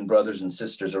broken brothers and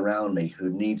sisters around me who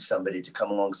need somebody to come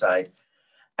alongside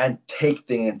and take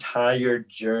the entire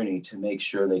journey to make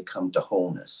sure they come to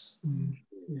wholeness? Mm-hmm.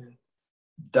 Yeah.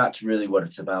 That's really what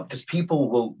it's about, because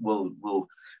people will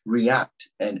react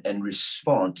and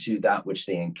respond to that which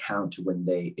they encounter when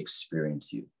they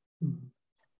experience you.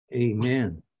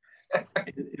 Amen.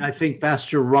 I think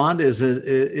Pastor Ron is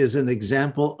an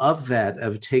example of that,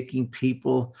 of taking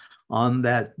people on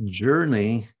that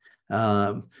journey.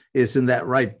 Isn't that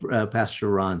right, Pastor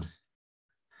Ron?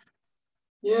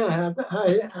 Yeah,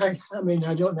 I mean,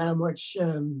 I don't know how much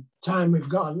time we've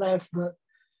got left, but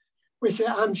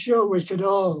I'm sure we could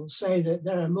all say that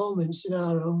there are moments in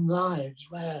our own lives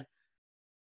where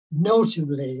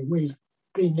notably we've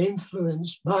been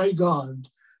influenced by God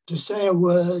to say a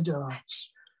word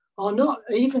or not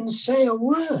even say a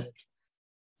word.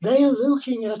 They are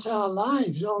looking at our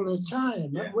lives all the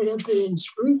time. Yeah. We are being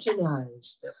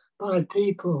scrutinized by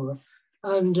people.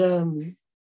 And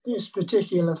this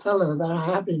particular fellow that I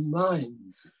have in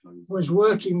mind was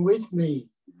working with me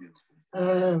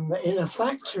in a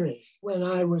factory when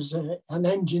I was an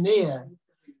engineer.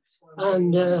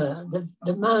 And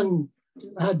the man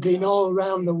had been all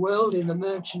around the world in the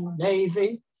merchant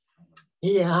navy.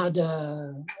 He had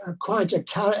quite a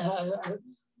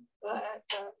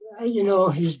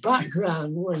his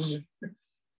background was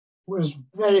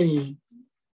very,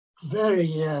 very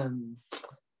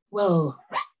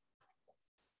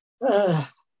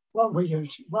what we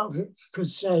could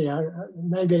say,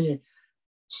 maybe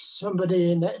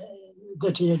somebody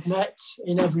that he had met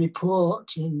in every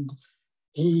port, and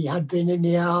he had been in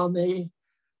the army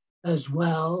as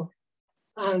well.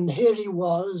 And here he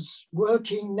was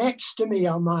working next to me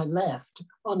on my left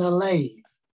on a lathe.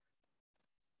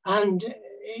 And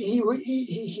he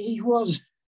was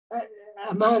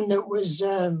a man that was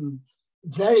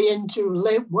very into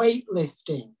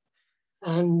weightlifting.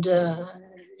 And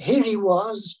here he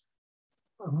was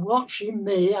watching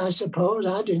me, I suppose.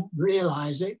 I didn't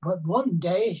realize it. But one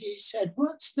day he said,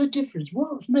 "What's the difference?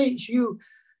 What makes you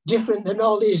different than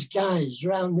all these guys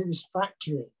around this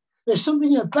factory? There's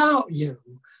something about you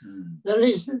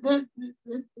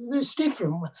that's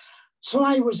different." So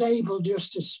I was able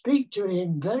just to speak to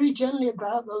him very gently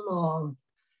about the Lord.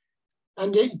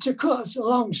 And to cut a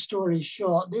long story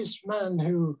short, this man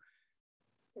who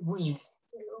was,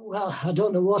 well, I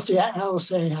don't know what else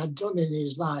he had done in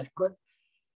his life, but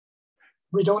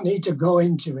we don't need to go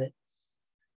into it.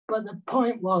 But the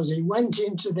point was, he went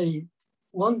into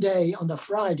one day on a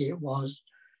Friday it was,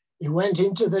 he went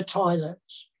into the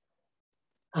toilets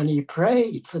and he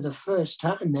prayed for the first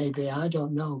time, maybe, I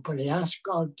don't know, but he asked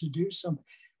God to do something.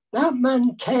 That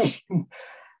man came,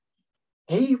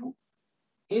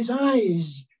 his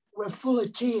eyes were full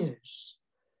of tears.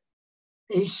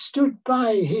 He stood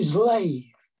by his lathe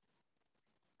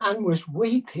and was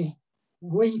weeping.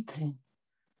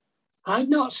 I'd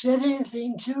not said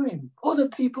anything to him. Other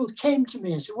people came to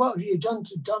me and said, "What have you done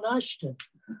to Don Ashton?"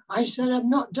 I said, "I've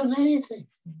not done anything."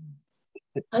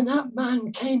 And that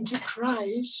man came to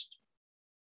Christ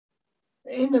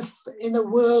in a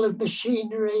whirl of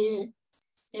machinery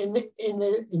in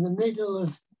the middle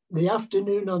of the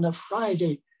afternoon on a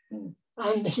Friday.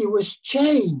 And he was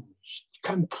changed,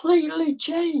 completely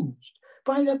changed,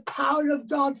 by the power of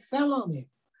God fell on him.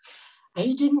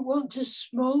 He didn't want to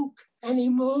smoke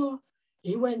anymore.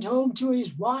 He went home to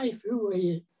his wife, who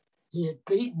he had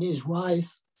beaten his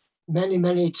wife many,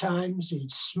 many times.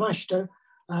 He'd smashed a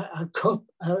cup,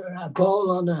 a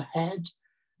bowl on her head,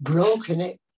 broken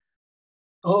it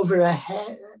over her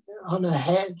head, on her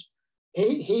head.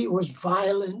 He was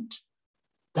violent.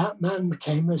 That man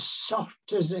became as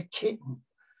soft as a kitten.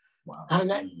 Wow.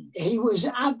 And he was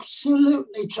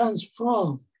absolutely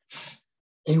transformed.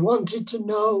 He wanted to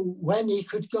know when he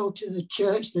could go to the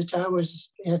church that I was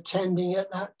attending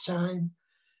at that time.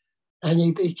 And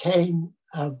he became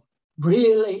a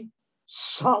really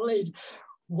solid,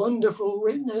 wonderful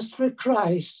witness for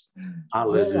Christ.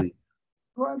 Hallelujah.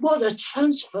 What a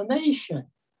transformation.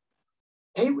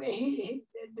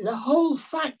 The whole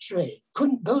factory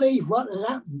couldn't believe what had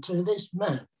happened to this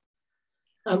man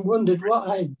and wondered what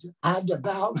I'd had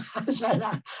about. I said,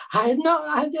 I had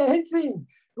not had anything.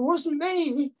 It wasn't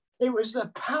me. It was the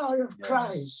power of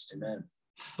Christ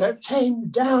that came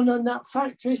down on that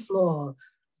factory floor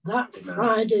that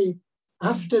Friday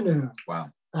afternoon.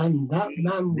 Wow. And that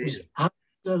man was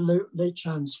absolutely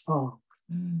transformed.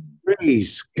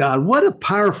 Praise God. What a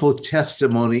powerful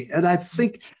testimony. And I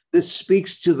think this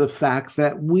speaks to the fact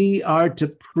that we are to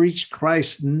preach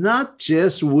Christ not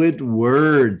just with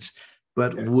words,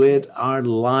 but with our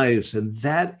lives. And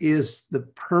that is the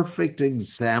perfect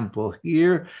example.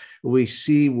 Here we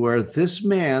see where this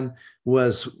man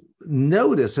was,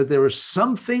 noticed that there was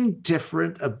something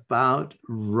different about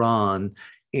Ron.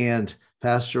 And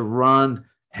Pastor Ron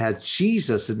had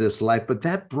Jesus in his life, but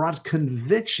that brought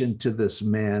conviction to this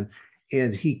man,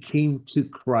 and he came to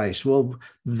Christ. Well,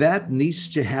 that needs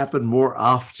to happen more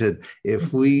often.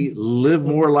 If we live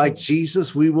more like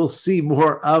Jesus, we will see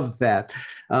more of that.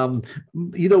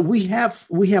 We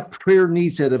have prayer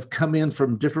needs that have come in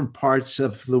from different parts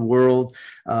of the world.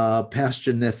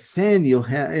 Pastor Nathaniel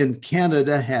in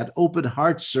Canada had open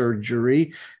heart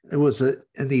surgery. It was an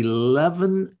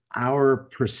 11-hour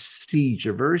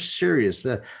procedure, very serious.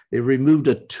 They removed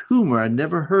a tumor. I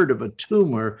never heard of a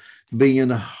tumor being in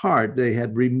the heart. They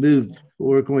had removed.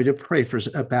 We're going to pray for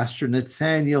Pastor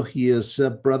Nathaniel. He is a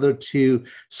brother to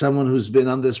someone who's been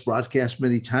on this broadcast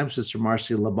many times. Sister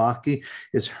Marcia Labaki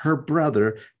is her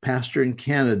brother, pastor in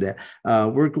Canada.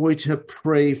 We're going to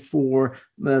pray for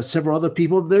several other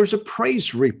people. There's a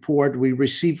praise report we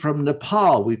received from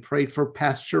Nepal. We prayed for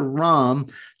Pastor Ram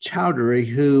Chowdhury,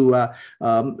 who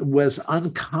was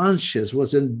unconscious,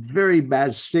 was in very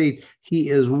bad state. He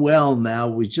is well now.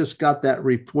 We just got that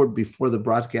report before the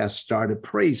broadcast started.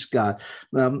 Praise God.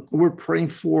 We're praying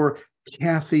for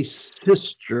Kathy's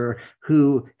sister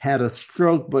who had a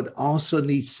stroke but also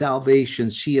needs salvation,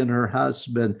 she and her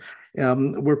husband.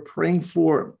 We're praying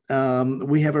for,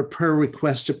 we have a prayer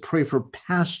request to pray for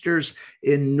pastors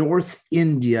in North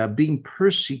India being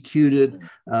persecuted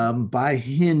by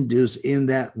Hindus in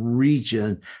that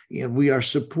region. And we are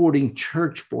supporting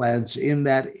church plants in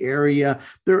that area.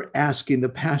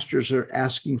 The pastors are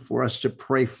asking for us to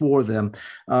pray for them.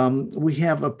 We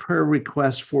have a prayer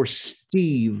request for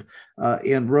Steve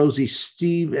and Rosie.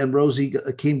 Steve and Rosie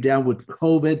came down with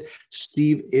COVID.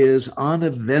 Steve is on a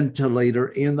ventilator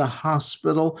in the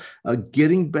hospital,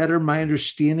 getting better, my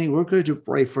understanding. We're going to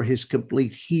pray for his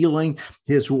complete healing.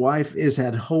 His wife is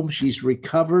at home. She's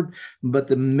recovered, but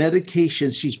the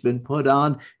medication she's been put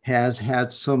on has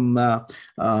had some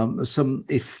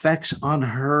effects on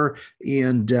her,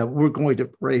 and we're going to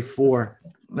pray for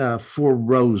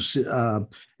Rose,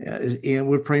 and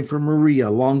we're praying for Maria,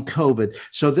 long COVID.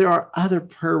 So there are other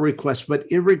prayer requests, but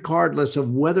irregardless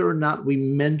of whether or not we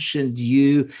mentioned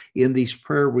you in these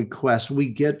prayer requests, we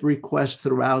get requests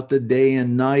throughout the day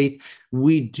and night.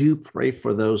 We do pray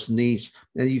for those needs,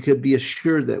 and you can be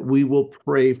assured that we will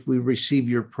pray if we receive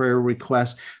your prayer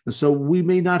request. And so we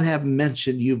may not have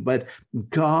mentioned you, but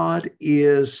God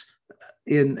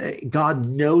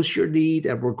knows your need,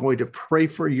 and we're going to pray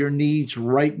for your needs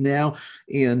right now.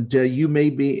 And you may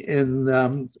be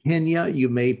in Kenya, you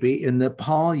may be in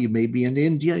Nepal, you may be in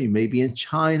India, you may be in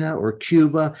China or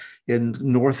Cuba, in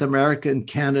North America, in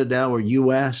Canada or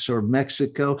US or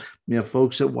Mexico. You know,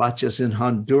 folks that watch us in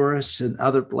Honduras and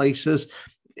other places.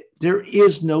 There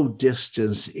is no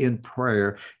distance in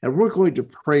prayer. And we're going to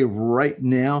pray right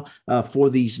now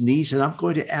for these needs. And I'm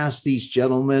going to ask these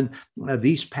gentlemen,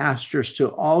 these pastors, to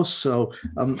also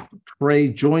pray,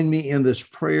 join me in this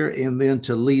prayer, and then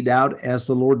to lead out as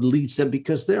the Lord leads them,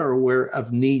 because they're aware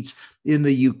of needs in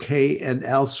the UK and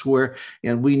elsewhere.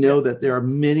 And we know that there are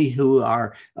many who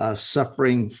are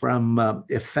suffering from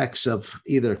effects of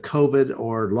either COVID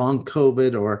or long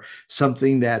COVID or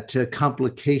something that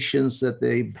complications that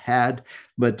they've had.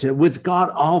 But with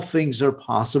God, all things are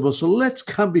possible. So let's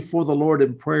come before the Lord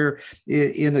in prayer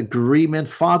in agreement.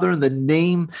 Father, in the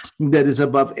name that is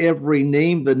above every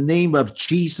name, the name of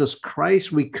Jesus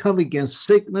Christ, we come against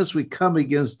sickness, we come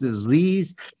against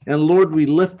disease. And Lord, we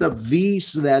lift up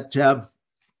these that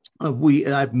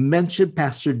I've mentioned,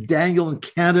 Pastor Daniel in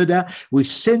Canada. We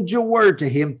send your word to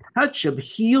him, touch him,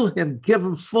 heal him, give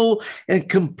him full and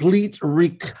complete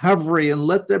recovery, and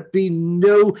let there be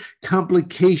no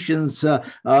complications,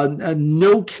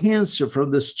 no cancer from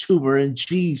this tumor in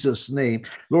Jesus' name.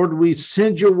 Lord, we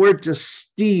send your word to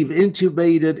Steve,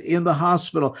 intubated in the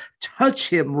hospital. Touch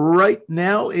him right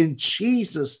now in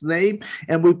Jesus' name.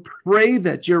 And we pray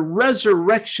that your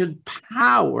resurrection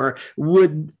power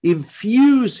would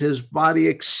infuse his body,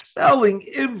 expelling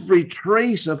every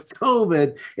trace of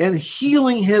COVID and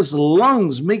healing his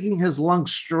lungs, making his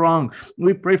lungs strong.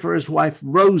 We pray for his wife,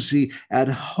 Rosie, at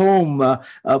home.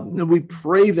 We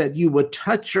pray that you would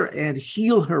touch her and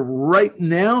heal her right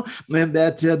now, and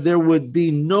that there would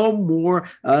be no more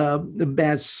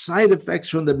bad side effects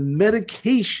from the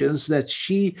medications that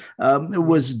she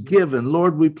was given.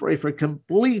 Lord, we pray for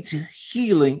complete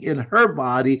healing in her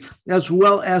body, as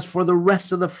well as for the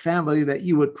rest of the family, that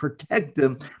you would protect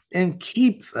them and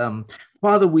keep them.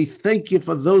 Father, we thank you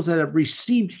for those that have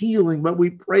received healing, but we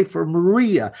pray for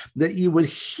Maria, that you would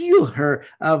heal her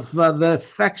of the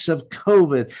effects of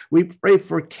COVID. We pray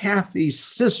for Kathy's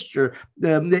sister,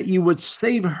 that you would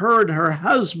save her and her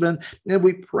husband, and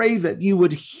we pray that you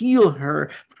would heal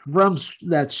her from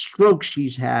that stroke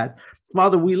she's had.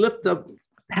 Father, we lift up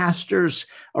pastors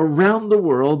around the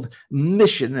world,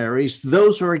 missionaries,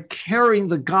 those who are carrying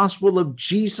the gospel of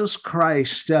Jesus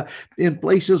Christ in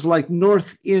places like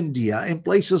North India, in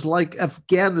places like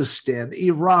Afghanistan,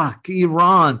 Iraq,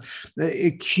 Iran,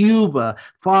 Cuba,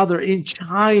 Father, in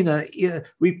China.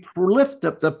 We lift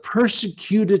up the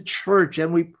persecuted church,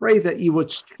 and we pray that you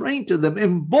would strengthen them,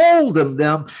 embolden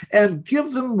them, and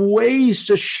give them ways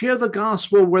to share the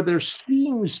gospel where there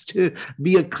seems to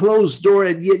be a closed door,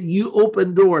 and yet you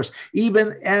open doors,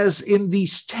 even as in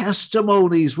these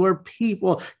testimonies where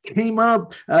people came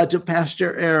up to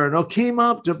Pastor Aaron or came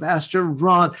up to Pastor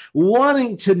Ron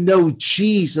wanting to know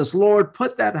Jesus. Lord,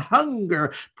 put that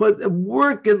hunger, put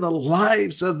work in the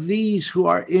lives of these who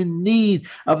are in need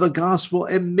of the gospel,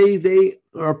 and may they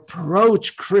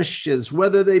approach Christians,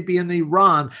 whether they be in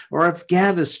Iran or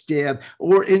Afghanistan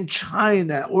or in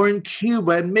China or in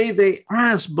Cuba, and may they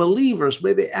ask believers,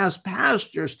 may they ask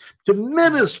pastors to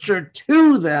minister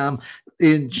to them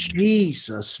in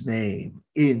Jesus' name.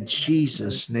 In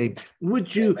Jesus' name.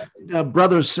 Would you,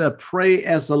 brothers, pray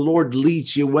as the Lord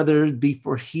leads you, whether it be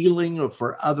for healing or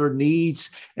for other needs?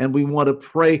 And we want to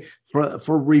pray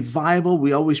for revival.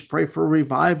 We always pray for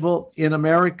revival in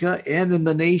America and in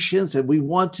the nations. And we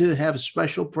want to have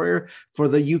special prayer for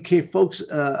the UK folks.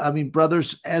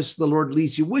 Brothers, as the Lord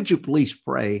leads you, would you please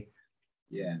pray?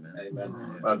 Yeah,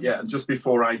 amen. And just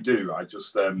before I do, I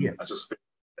just feel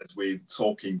as we're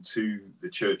talking to the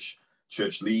church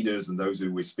leaders and those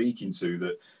who we're speaking to,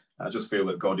 that I just feel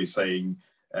that God is saying,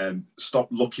 stop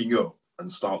looking up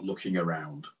and start looking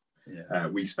around. Yeah.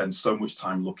 We spend so much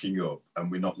time looking up,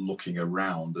 and we're not looking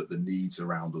around at the needs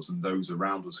around us and those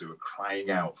around us who are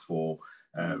crying out for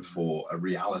a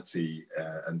reality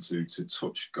and to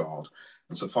touch God.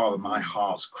 And so, Father, my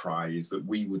heart's cry is that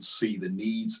we would see the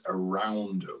needs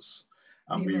around us,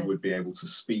 and Amen. we would be able to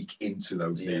speak into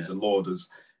those Yeah. needs. And Lord, as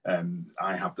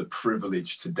I have the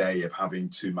privilege today of having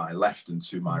to my left and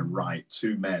to my right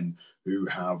two men who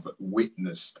have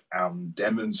witnessed and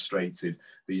demonstrated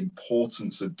the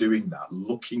importance of doing that,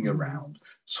 looking around,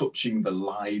 touching the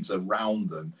lives around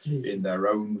them in their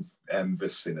own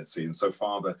vicinity. And so,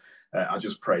 Father, I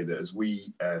just pray that as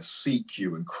we seek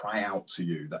you and cry out to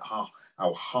you, that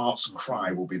our heart's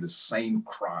cry will be the same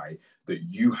cry that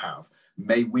you have.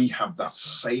 May we have that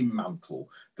same mantle,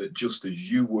 that just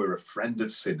as you were a friend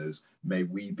of sinners, may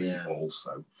we be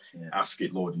also. Yeah. Ask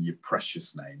it, Lord, in your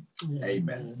precious name.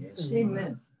 Amen. Yes.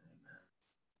 Amen.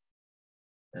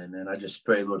 And I just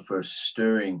pray, Lord, for a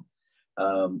stirring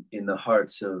in the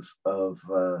hearts of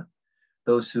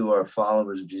those who are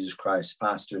followers of Jesus Christ,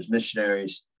 pastors,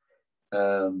 missionaries,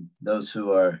 those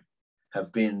who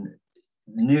have been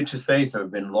new to faith or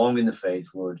have been long in the faith,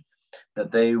 Lord,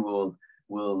 that they will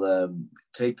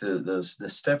take the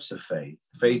steps of faith.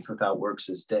 Faith without works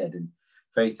is dead, and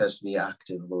faith has to be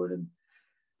active, Lord. And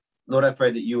Lord, I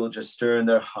pray that you will just stir in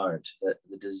their heart that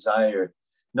the desire,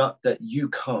 not that you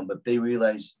come, but they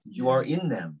realize you are in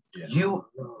them. Yeah.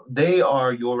 They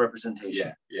are your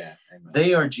representation. Yeah. Amen.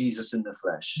 They are Jesus in the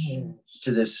flesh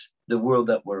to the world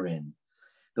that we're in.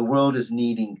 The world is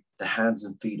needing the hands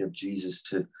and feet of Jesus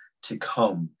to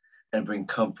come and bring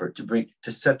comfort,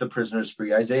 to set the prisoners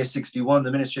free. Isaiah 61,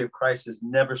 the ministry of Christ has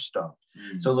never stopped.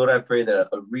 So Lord, I pray that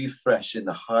a refresh in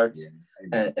the hearts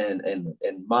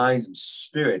and minds and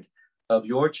spirit of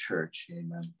your church,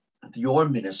 your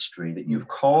ministry that you've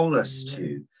called us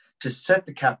to set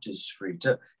the captives free,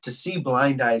 to see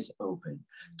blind eyes open,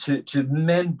 to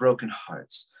mend broken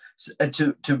hearts, and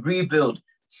to rebuild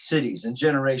cities and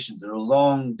generations that are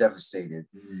long devastated.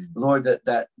 Lord,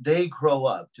 that they grow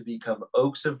up to become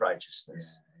oaks of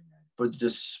righteousness for the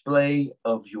display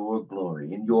of your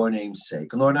glory in your name's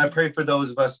sake. And Lord, I pray for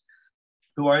those of us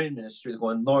who are in ministry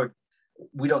going, Lord,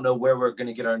 we don't know where we're going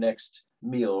to get our next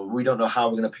meal. We don't know how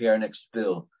we're going to pay our next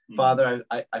bill. Father,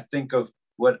 I think of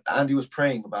what Andy was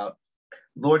praying about.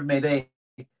 Lord, may they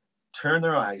turn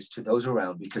their eyes to those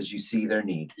around because you see their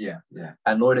need.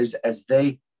 And Lord, as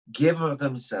they give of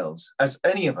themselves, as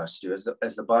any of us do,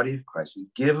 as the body of Christ, we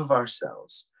give of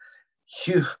ourselves.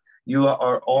 You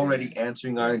are already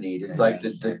answering our need. It's like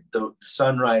the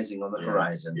sun rising on the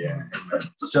horizon.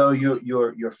 So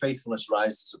your faithfulness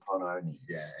rises upon our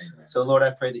needs. So Lord,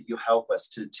 I pray that you help us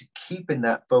to keep in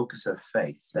that focus of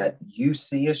faith, that you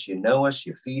see us, you know us,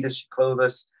 you feed us, you clothe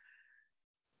us.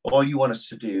 All you want us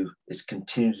to do is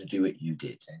continue to do what you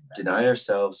did. Deny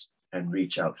ourselves and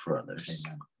reach out for others.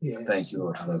 Yes. Thank you,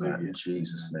 Lord, for that in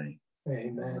Jesus' name.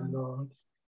 Amen, Lord.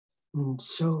 And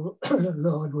so,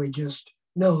 Lord, we just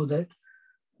know that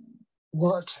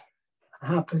what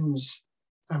happens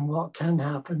and what can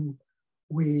happen,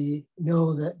 we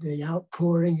know that the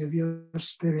outpouring of your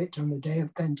Spirit on the day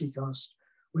of Pentecost,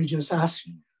 we just ask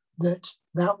that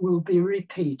will be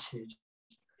repeated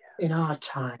in our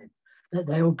time, that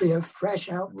there will be a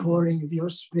fresh outpouring of your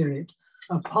Spirit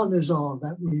upon us all,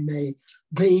 that we may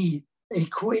be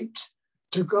equipped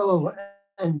to go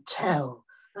and tell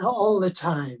all the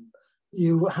time.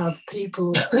 You have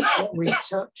people that we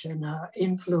touch and are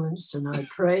influenced, and I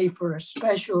pray for a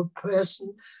special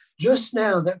person just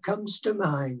now that comes to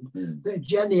mind that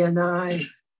Jenny and I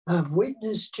have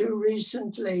witnessed to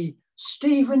recently.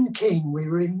 Stephen King, we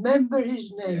remember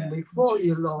his name before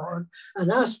you, Lord,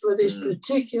 and ask for this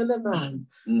particular man.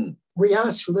 We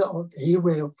ask, Lord, he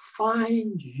will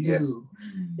find you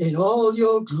in all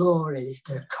your glory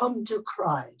to come to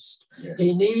Christ.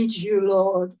 He needs you,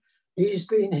 Lord. He's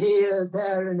been here,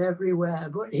 there, and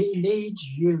everywhere, but he needs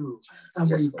you.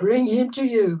 And we bring him to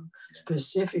you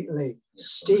specifically,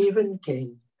 Stephen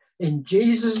King. In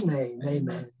Jesus' name,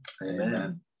 amen.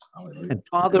 Amen. And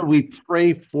Father, we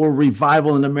pray for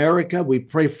revival in America. We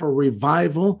pray for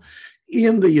revival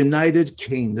in the United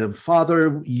Kingdom.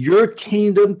 Father, your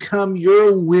kingdom come,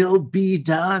 your will be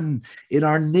done in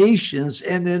our nations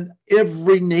and in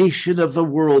every nation of the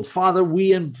world. Father,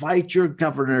 we invite your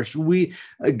governance. We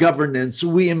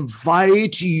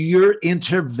invite your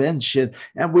intervention,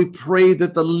 and we pray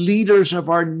that the leaders of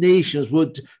our nations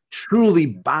would truly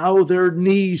bow their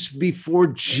knees before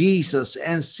Jesus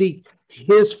and seek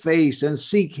his face and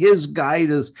seek his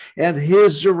guidance and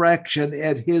his direction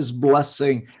and his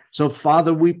blessing. So,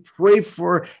 Father, we pray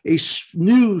for a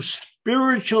new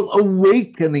spiritual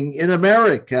awakening in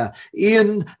America,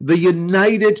 in the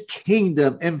United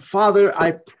Kingdom. And Father,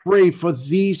 I pray for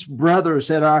these brothers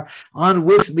that are on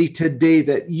with me today,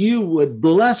 that you would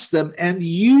bless them and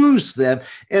use them.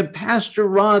 And Pastor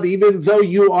Ron, even though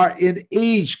you are in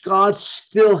age, God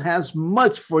still has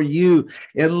much for you.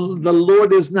 And the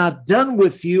Lord is not done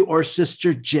with you or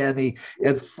Sister Jenny.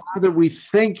 And Father, we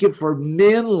thank you for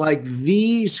men like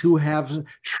these who have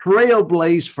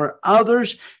trailblazed for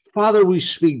others. Father, we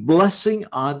speak blessing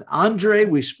on Andre.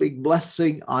 We speak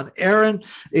blessing on Aaron.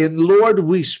 And Lord,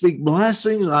 we speak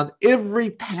blessings on every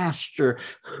pastor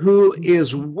who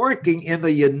is working in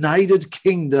the United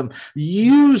Kingdom.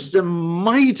 Use them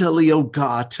mightily, oh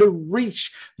God, to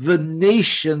reach the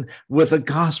nation with the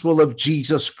gospel of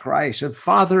Jesus Christ. And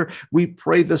Father, we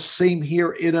pray the same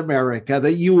here in America,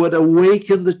 that you would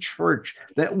awaken the church,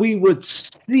 that we would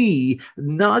see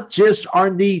not just our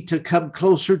need to come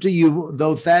closer to you,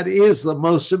 though that is the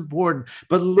most important,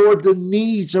 but Lord, the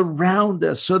needs around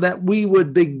us, so that we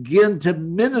would begin to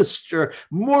minister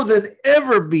more than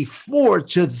ever before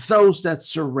to those that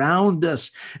surround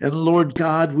us. And Lord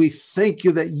God, we thank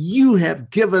you that you have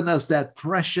given us that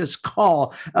precious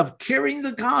call of carrying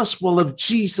the gospel of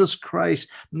Jesus Christ,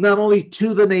 not only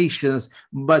to the nations,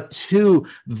 but to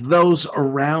those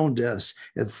around us.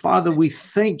 And Father, we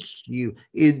thank you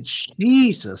in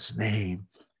Jesus' name.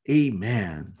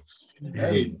 Amen.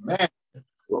 Amen.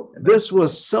 Well, this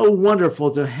was so wonderful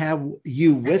to have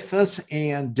you with us,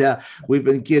 and we've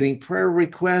been getting prayer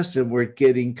requests, and we're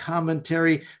getting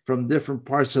commentary from different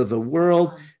parts of the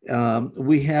world.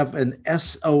 We have an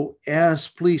SOS.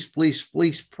 Please, please,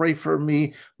 please pray for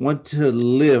me. Want to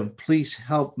live. Please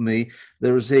help me.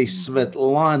 There's a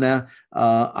Svetlana.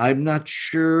 I'm not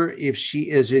sure if she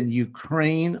is in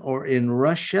Ukraine or in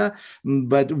Russia,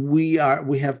 but we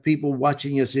have people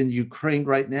watching us in Ukraine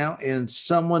right now, and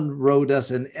someone wrote us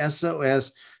an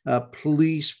SOS.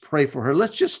 Please pray for her.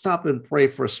 Let's just stop and pray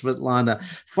for Svetlana.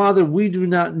 Father, we do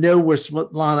not know where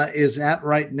Svetlana is at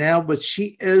right now, but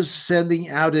she is sending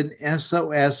out an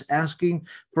SOS asking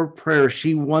for prayer.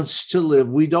 She wants to live.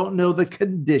 We don't know the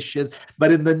condition,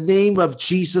 but in the name of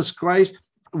Jesus Christ,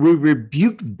 we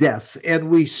rebuke death and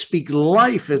we speak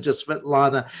life into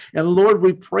Svetlana. And Lord,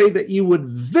 we pray that you would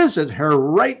visit her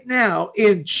right now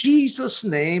in Jesus'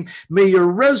 name. May your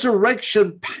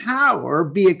resurrection power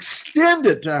be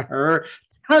extended to her.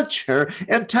 Touch her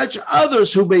and touch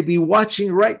others who may be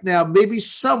watching right now, maybe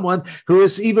someone who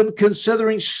is even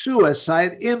considering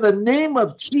suicide. In the name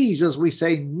of Jesus, we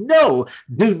say, no,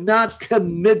 do not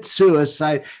commit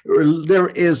suicide. There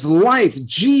is life.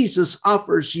 Jesus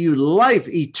offers you life,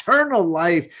 eternal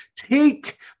life.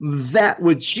 Take that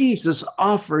which Jesus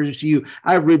offers you.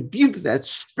 I rebuke that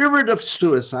spirit of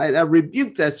suicide. I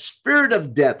rebuke that spirit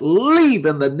of death. Leave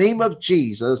in the name of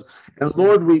Jesus. And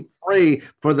Lord, we pray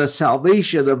for the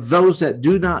salvation of those that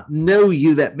do not know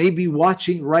you, that may be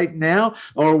watching right now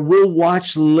or will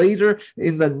watch later.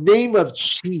 In the name of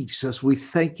Jesus, we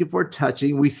thank you for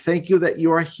touching. We thank you that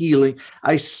you are healing.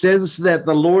 I sense that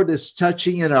the Lord is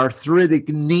touching an arthritic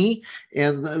knee,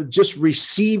 and just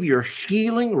receive your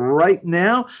healing right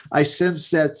now. I sense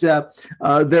that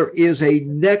there is a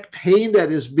neck pain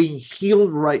that is being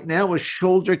healed right now, a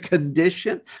shoulder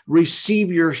condition.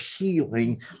 Receive your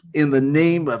healing in the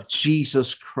name of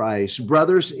Jesus Christ.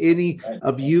 Brothers, any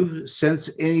of you sense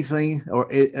anything or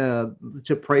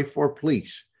to pray for,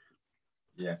 please?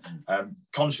 Yeah,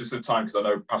 conscious of time, because I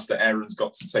know Pastor Aaron's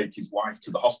got to take his wife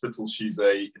to the hospital. She's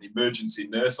an emergency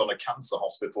nurse on a cancer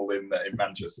hospital in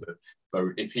Manchester. So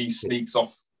if he sneaks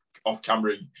off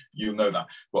camera, you'll know that.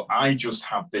 But I just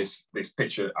have this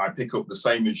picture. I pick up the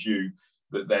same as you,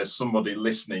 that there's somebody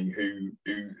listening who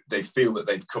they feel that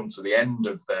they've come to the end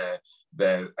of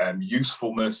their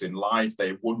usefulness in life.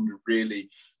 They wonder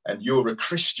really, and you're a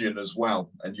Christian as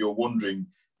well, and you're wondering,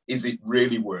 is it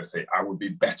really worth it? I would be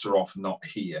better off not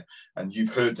here. And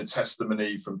you've heard the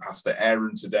testimony from Pastor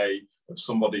Aaron today of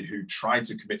somebody who tried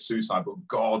to commit suicide, but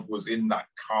God was in that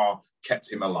car, kept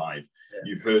him alive. Yeah.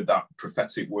 You've heard that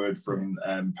prophetic word from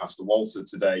Pastor Walter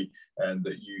today, and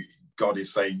that God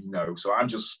is saying no. So I'm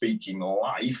just speaking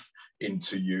life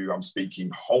into you. I'm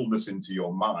speaking wholeness into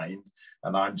your mind.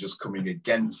 And I'm just coming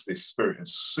against this spirit of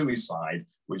suicide,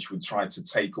 which would try to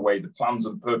take away the plans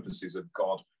and purposes of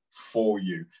God for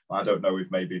you. I don't know if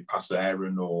maybe Pastor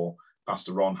Aaron or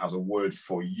Pastor Ron has a word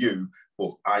for you,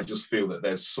 but I just feel that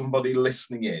there's somebody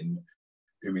listening in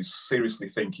who is seriously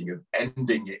thinking of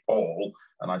ending it all.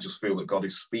 And I just feel that God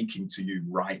is speaking to you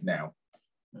right now.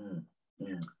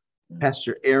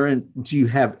 Pastor Aaron, do you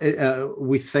have,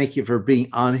 we thank you for being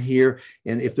on here.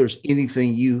 And if there's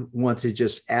anything you want to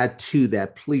just add to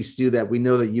that, please do that. We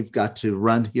know that you've got to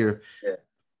run here.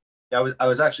 Yeah, I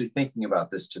was actually thinking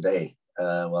about this today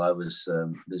while I was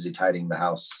busy tidying the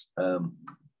house,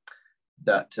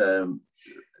 that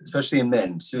especially in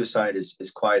men, suicide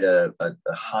is quite a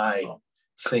high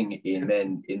thing in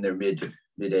men in their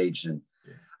mid-age. And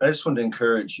I just want to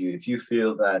encourage you, if you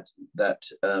feel that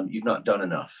you've not done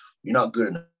enough, you're not good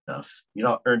enough, you're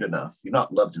not earned enough, you're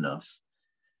not loved enough,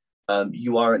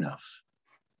 you are enough,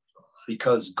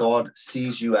 because God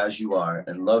sees you as you are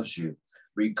and loves you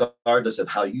regardless of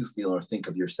how you feel or think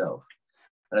of yourself.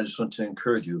 And I just want to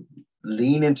encourage you,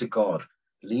 lean into God,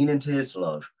 lean into his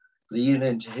love, lean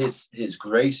into his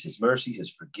grace, his mercy, his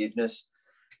forgiveness,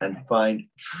 and find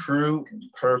true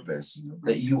purpose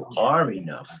that you are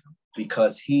enough,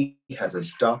 because he has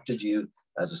adopted you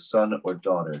as a son or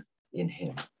daughter in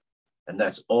him. And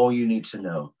that's all you need to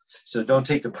know. So don't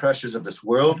take the pressures of this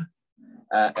world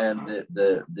and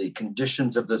the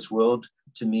conditions of this world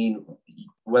to mean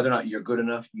whether or not you're good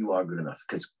enough. You are good enough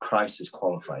because Christ has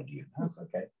qualified you. That's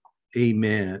okay.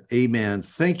 Amen. Amen.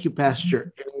 Thank you,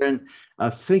 Pastor Aaron.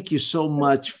 Thank you so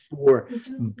much for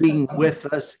being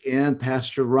with us, and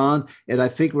Pastor Ron. And I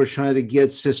think we're trying to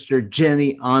get Sister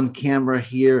Jenny on camera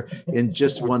here in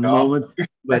just one moment.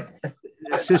 But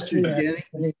Sister Jenny,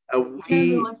 we are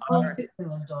believing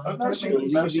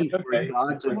for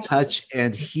God to touch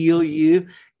and heal you.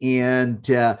 And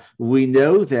we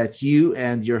know that you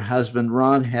and your husband,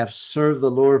 Ron, have served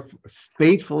the Lord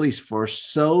faithfully for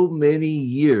so many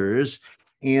years.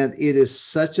 And it is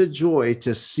such a joy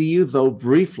to see you, though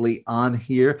briefly, on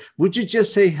here. Would you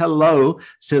just say hello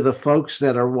to the folks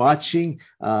that are watching,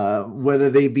 whether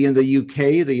they be in the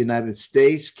UK, the United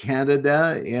States,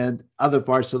 Canada, and other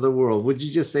parts of the world? Would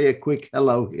you just say a quick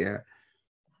hello here?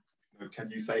 Can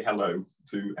you say hello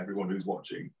to everyone who's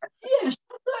watching? Yes,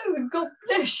 hello, and God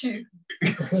bless you.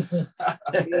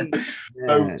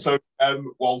 So,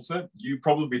 Walter, you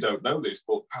probably don't know this,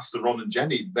 but Pastor Ron and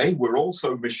Jenny, they were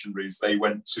also missionaries. They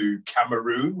went to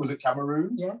Cameroon. Was it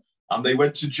Cameroon? Yeah. And they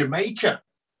went to Jamaica.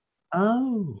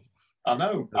 Oh. I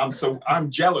know. And so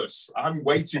I'm jealous. I'm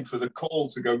waiting for the call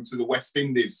to go to the West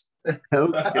Indies.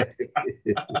 Okay.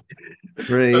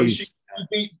 Praise.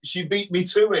 So she beat me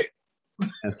to it.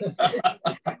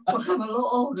 Well, I'm a lot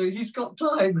older. He's got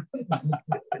time.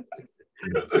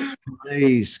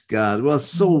 Praise God. Well,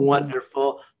 so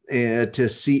wonderful to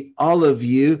see all of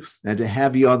you and to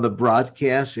have you on the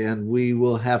broadcast. And we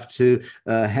will have to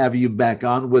have you back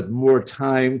on with more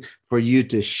time for you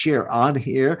to share on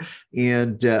here.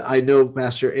 And I know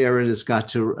Pastor Aaron has got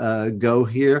to go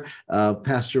here.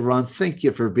 Pastor Ron, thank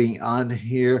you for being on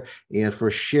here and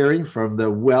for sharing from the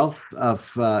wealth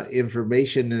of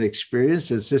information and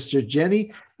experience. And Sister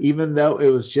Jenny, even though it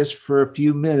was just for a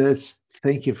few minutes,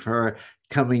 thank you for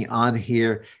coming on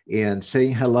here and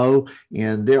saying hello.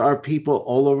 And there are people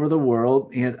all over the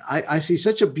world. And I see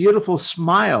such a beautiful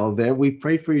smile there. We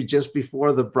prayed for you just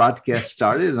before the broadcast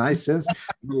started. And I sense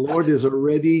the Lord is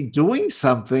already doing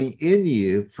something in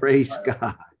you. Praise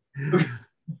God.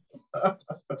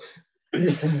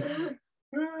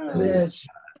 Yes.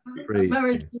 Praise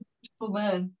Very beautiful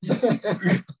man.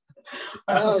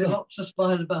 I have a lot to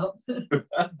smile about.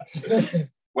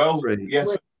 Well,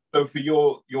 yes. So for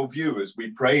your viewers,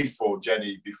 we prayed for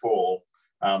Jenny before,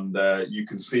 and you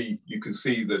can see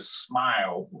the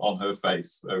smile on her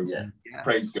face. So Yeah.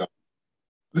 Praise God.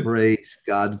 Praise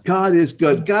God. God is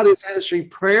good. God is answering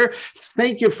prayer.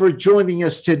 Thank you for joining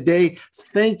us today.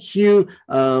 Thank you,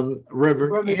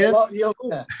 Reverend Ed.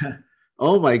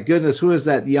 Oh my goodness, who is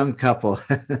that young couple?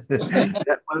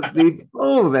 That must be,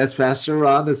 that's Pastor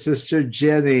Ron and Sister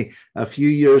Jenny a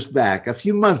few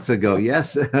months ago.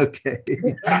 Yes. Okay.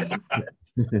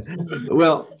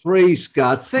 Well, praise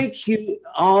God. Thank you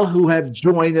all who have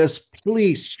joined us.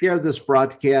 Please share this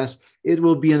broadcast. It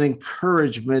will be an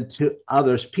encouragement to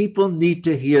others. People need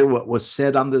to hear what was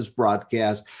said on this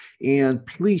broadcast. And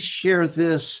please share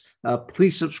this.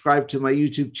 Please subscribe to my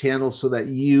YouTube channel so that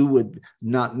you would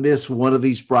not miss one of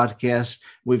these broadcasts.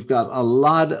 We've got a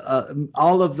lot,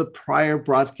 all of the prior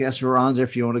broadcasts are on there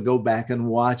if you want to go back and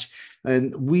watch.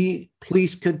 And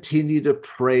please continue to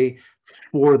pray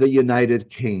for the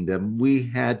United Kingdom. We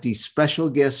had these special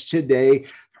guests today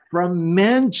from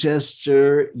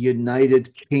Manchester,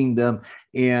 United Kingdom,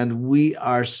 and we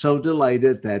are so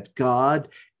delighted that God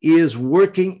is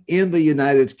working in the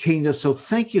United Kingdom. So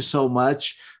thank you so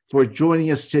much for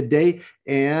joining us today,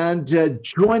 and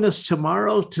join us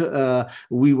tomorrow.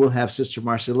 We will have Sister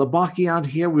Marcia Labaki on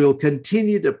here. We will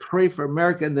continue to pray for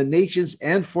America and the nations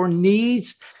and for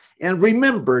needs. And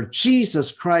remember,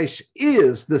 Jesus Christ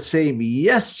is the same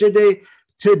yesterday,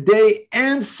 today,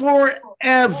 and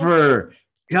forever.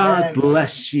 God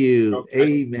bless you.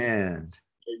 Amen.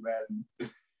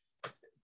 Amen.